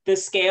the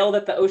scale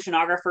that the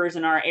oceanographers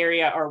in our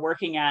area are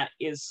working at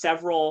is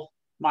several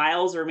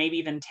miles, or maybe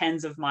even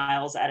tens of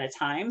miles at a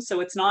time. So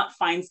it's not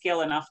fine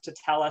scale enough to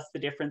tell us the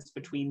difference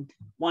between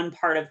one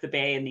part of the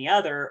bay and the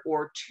other,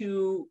 or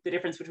the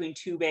difference between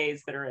two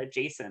bays that are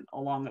adjacent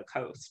along the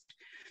coast.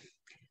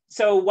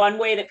 So one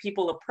way that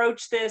people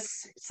approach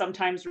this,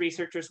 sometimes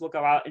researchers will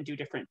go out and do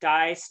different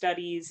dye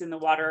studies in the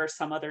water, or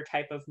some other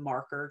type of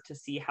marker to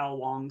see how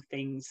long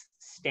things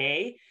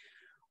stay.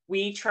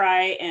 We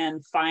try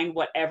and find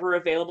whatever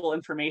available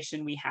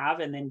information we have,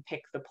 and then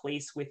pick the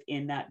place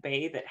within that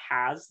bay that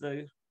has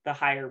the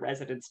higher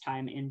residence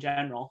time in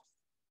general.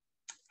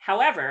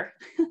 However,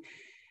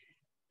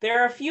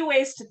 there are a few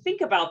ways to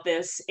think about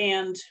this,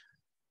 and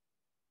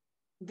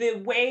the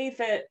way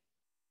that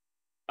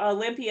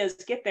Olympias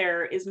get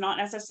there is not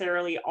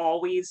necessarily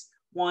always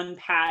one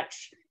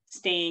patch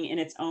staying in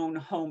its own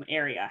home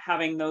area,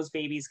 having those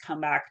babies come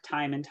back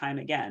time and time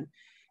again.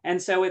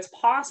 And so it's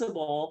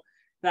possible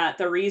that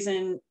the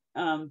reason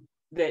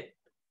that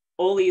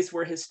Ollies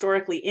were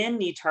historically in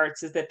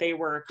Netarts is that they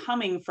were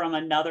coming from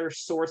another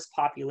source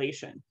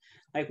population.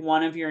 Like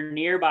one of your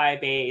nearby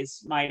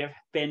bays might have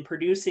been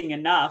producing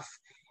enough,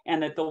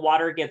 and that the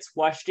water gets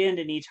washed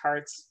into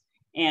Netarts,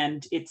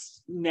 and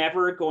it's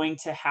never going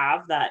to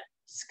have that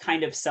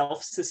kind of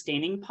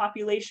self-sustaining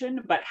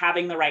population, but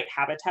having the right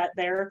habitat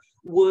there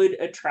would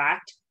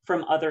attract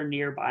from other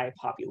nearby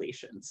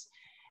populations.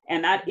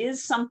 And that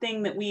is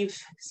something that we've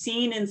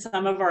seen in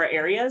some of our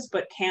areas,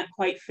 but can't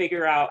quite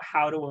figure out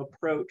how to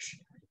approach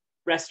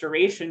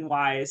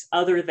restoration-wise,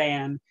 other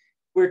than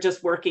we're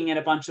just working in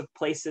a bunch of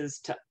places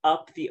to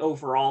up the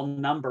overall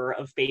number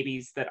of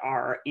babies that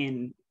are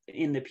in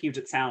the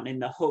Puget Sound, in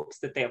the hopes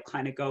that they'll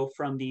kind of go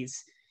from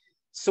these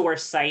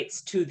source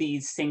sites to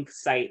these sink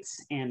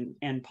sites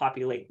and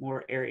populate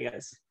more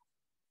areas.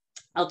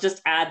 I'll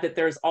just add that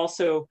there's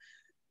also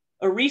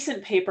a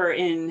recent paper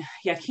in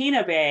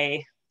Yaquina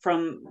Bay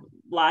from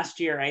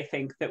last year, I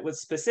think, that was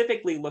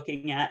specifically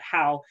looking at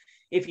how,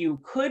 if you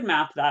could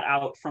map that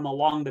out from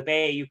along the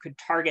bay, you could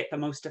target the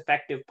most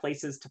effective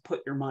places to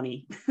put your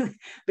money,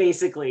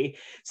 basically.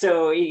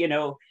 So, you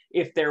know,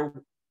 if there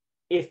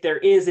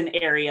is an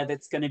area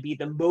that's going to be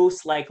the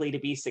most likely to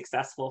be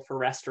successful for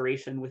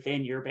restoration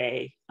within your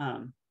bay,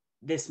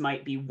 this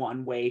might be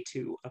one way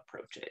to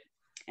approach it.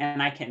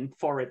 And I can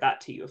forward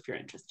that to you if you're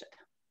interested.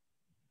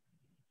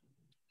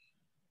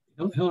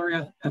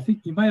 Hilary, I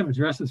think you might have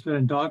addressed this, but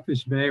in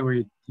Dogfish Bay,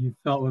 where you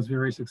felt was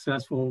very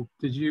successful,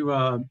 did you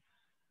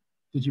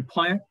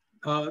plant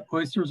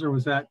oysters, or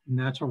was that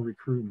natural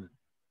recruitment?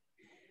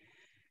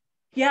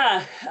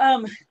 Yeah,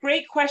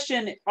 great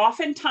question.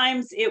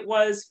 Oftentimes it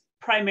was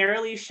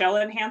primarily shell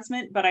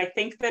enhancement, but I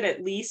think that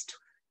at least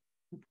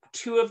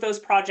 2 of those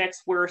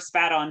projects were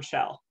spat on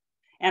shell.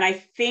 And I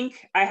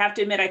think, I have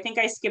to admit, I think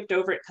I skipped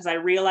over it because I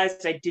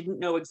realized I didn't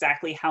know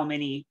exactly how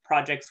many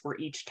projects were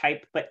each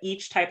type, but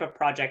each type of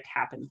project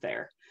happened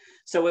there.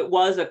 So it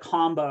was a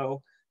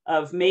combo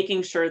of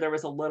making sure there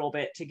was a little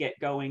bit to get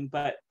going,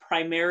 but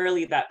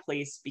primarily that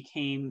place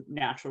became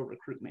natural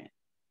recruitment.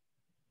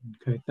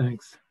 Okay,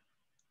 thanks.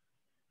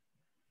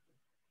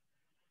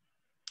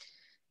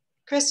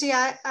 Chrissy,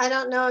 I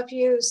don't know if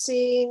you've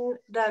seen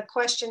the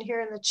question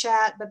here in the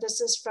chat, but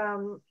this is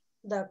from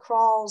the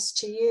crawls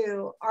to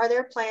you. Are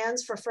there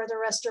plans for further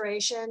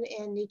restoration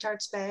in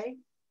Netarts Bay?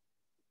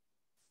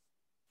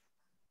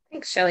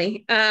 Thanks,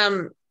 Shelley.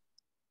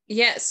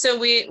 Yeah,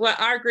 so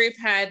our group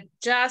had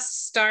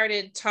just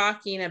started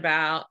talking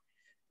about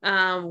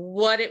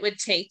what it would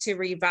take to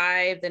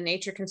revive the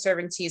Nature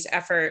Conservancy's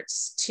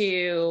efforts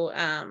to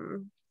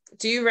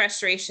do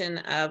restoration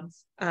of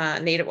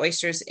native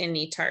oysters in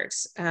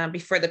Netarts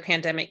before the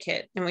pandemic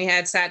hit. And we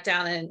had sat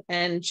down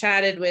and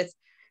chatted with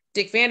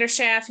Dick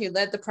Vanderschaff, who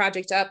led the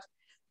project up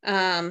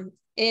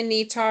in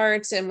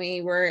Netarts, and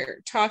we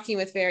were talking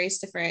with various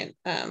different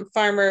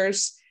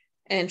farmers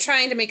and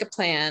trying to make a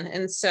plan.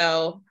 And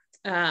so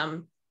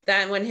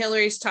then when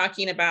Hilary's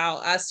talking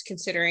about us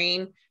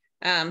considering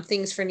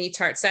things for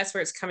Netarts, that's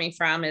where it's coming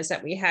from, is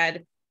that we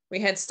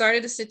had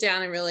started to sit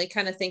down and really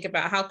kind of think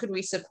about how could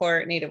we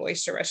support native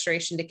oyster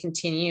restoration to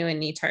continue in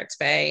Netarts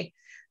Bay.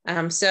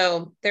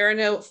 So there are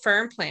no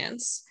firm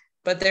plans,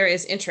 but there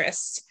is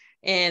interest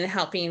in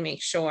helping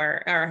make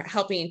sure, or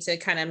helping to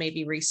kind of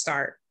maybe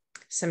restart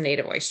some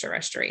native oyster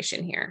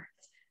restoration here.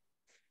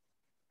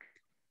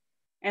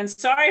 And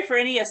sorry for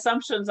any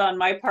assumptions on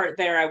my part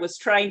there. I was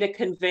trying to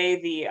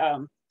convey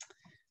the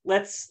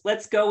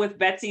let's go with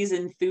Betsy's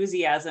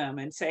enthusiasm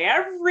and say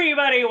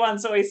everybody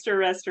wants oyster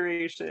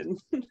restoration.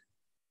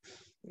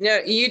 No,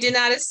 you did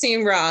not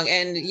assume wrong.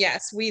 And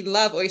yes, we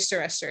love oyster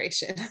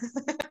restoration.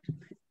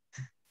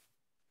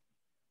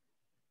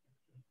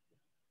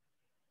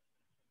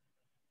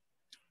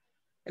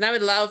 And I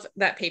would love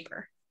that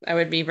paper. I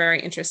would be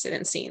very interested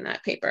in seeing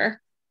that paper.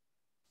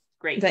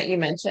 Great. That you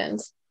mentioned.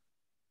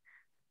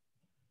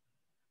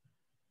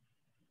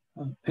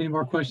 Any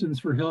more questions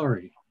for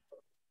Hilary?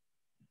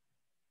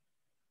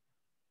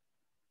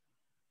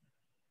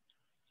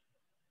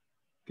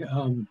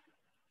 Well,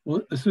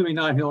 assuming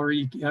not,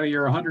 Hilary,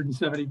 you're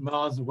 170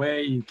 miles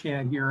away. You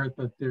can't hear it,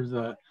 but there's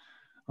a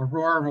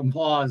roar of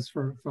applause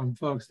from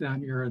folks down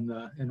here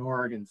in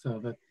Oregon. So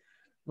that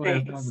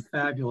was a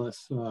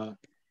fabulous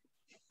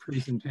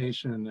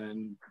presentation,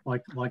 and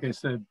like I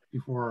said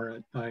before,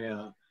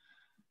 I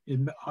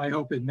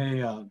hope it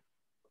may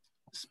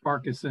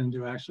spark us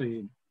into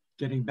actually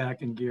getting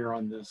back in gear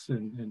on this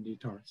in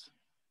Netarts.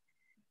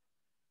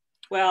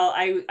 Well,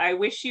 I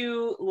wish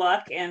you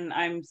luck, and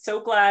I'm so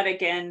glad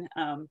again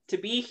to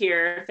be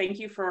here. Thank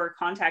you for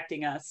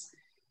contacting us,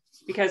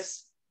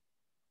 because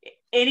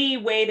any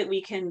way that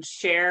we can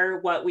share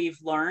what we've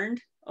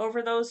learned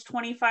over those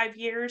 25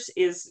 years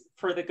is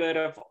for the good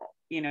of,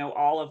 you know,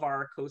 all of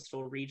our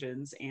coastal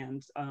regions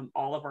and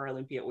all of our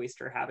Olympia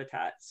oyster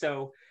habitat.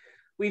 So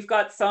we've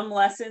got some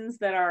lessons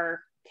that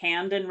are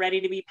canned and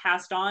ready to be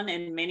passed on,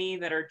 and many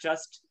that are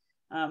just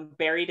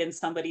buried in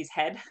somebody's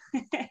head.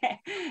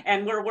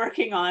 And we're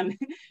working on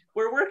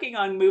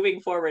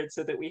moving forward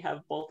so that we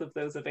have both of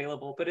those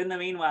available. But in the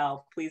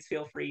meanwhile, please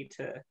feel free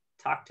to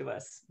talk to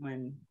us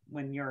when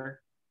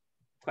your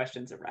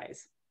questions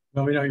arise.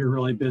 Well, we know you're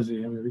really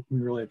busy. I mean, we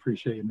really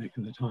appreciate you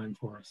making the time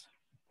for us.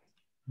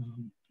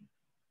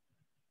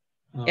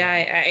 Yeah,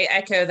 I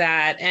echo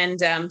that.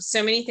 And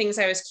so many things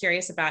I was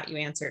curious about you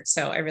answered.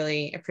 So I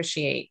really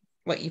appreciate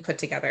what you put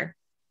together.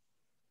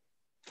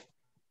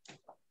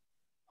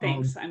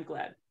 Thanks, I'm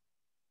glad.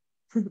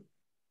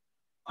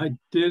 I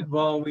did,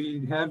 while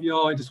we have you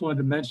all, I just wanted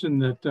to mention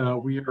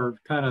that we are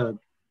kind of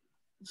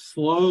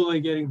slowly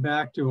getting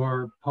back to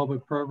our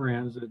public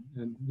programs at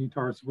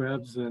Netarts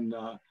Webs. And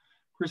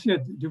Chrissy,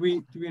 do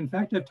we in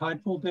fact have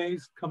Tideful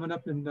Days coming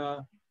up in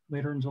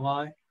later in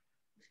July?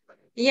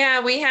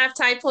 Yeah, we have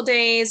Tideful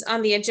Days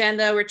on the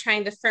agenda. We're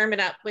trying to firm it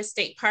up with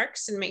state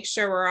parks and make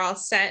sure we're all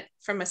set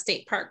from a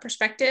state park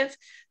perspective.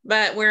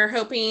 But we're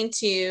hoping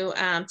to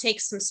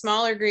take some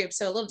smaller groups,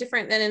 so a little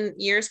different than in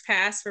years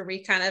past, where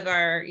we kind of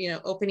are, you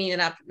know, opening it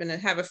up and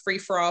have a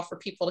free-for-all for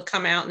people to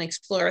come out and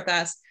explore with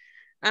us.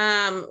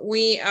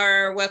 We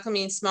are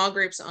welcoming small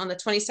groups on the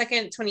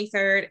 22nd,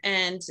 23rd,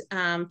 and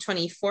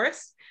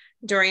 24th.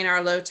 During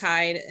our low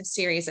tide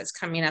series that's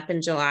coming up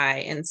in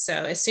July. And so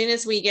as soon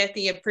as we get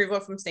the approval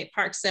from state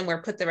parks, then we'll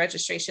put the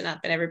registration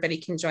up and everybody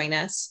can join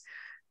us.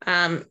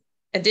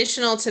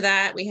 Additional to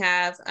that, we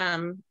have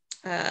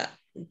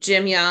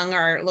Jim Young,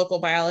 our local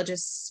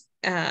biologist's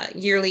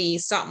yearly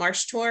salt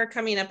marsh tour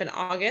coming up in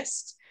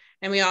August.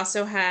 And we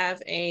also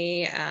have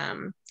a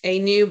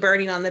new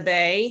Birding on the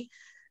Bay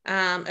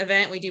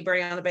event. We do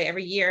Birding on the Bay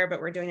every year, but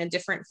we're doing a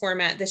different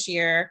format this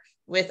year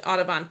with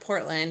Audubon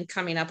Portland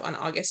coming up on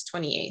August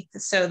 28th.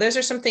 So those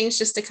are some things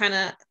just to kind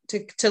of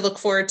to look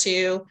forward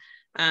to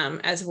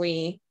as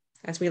we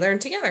learn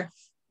together.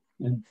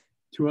 And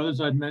two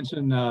others I'd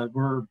mention,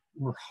 we're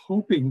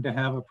hoping to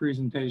have a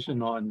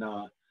presentation on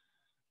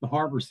the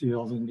harbor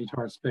seals in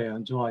Netarts Bay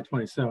on July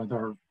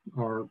 27th.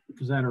 Our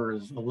presenter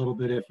is a little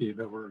bit iffy,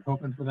 but we're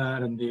hoping for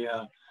that. And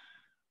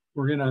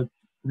we're gonna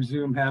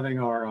resume having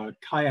our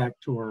kayak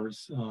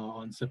tours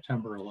on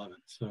September 11th.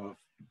 So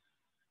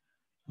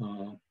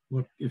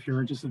look, if you're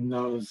interested in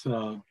those,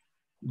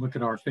 look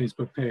at our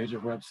Facebook page or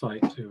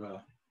website for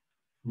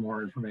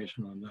more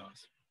information on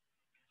those.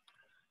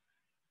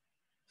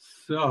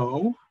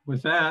 So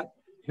with that,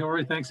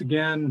 Hilary, thanks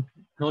again.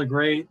 Really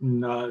great,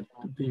 and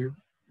it'd be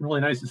really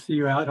nice to see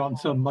you out on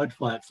some mud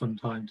flats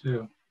sometime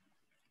too.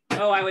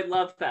 Oh, I would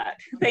love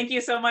that. Thank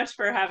you so much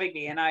for having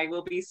me, and I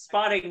will be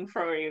spotting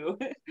for you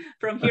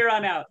from here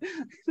on out.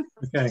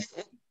 Okay.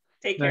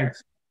 Take care.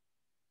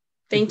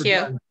 Thank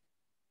you.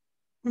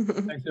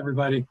 Thanks,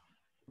 everybody.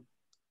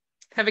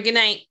 Have a good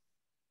night.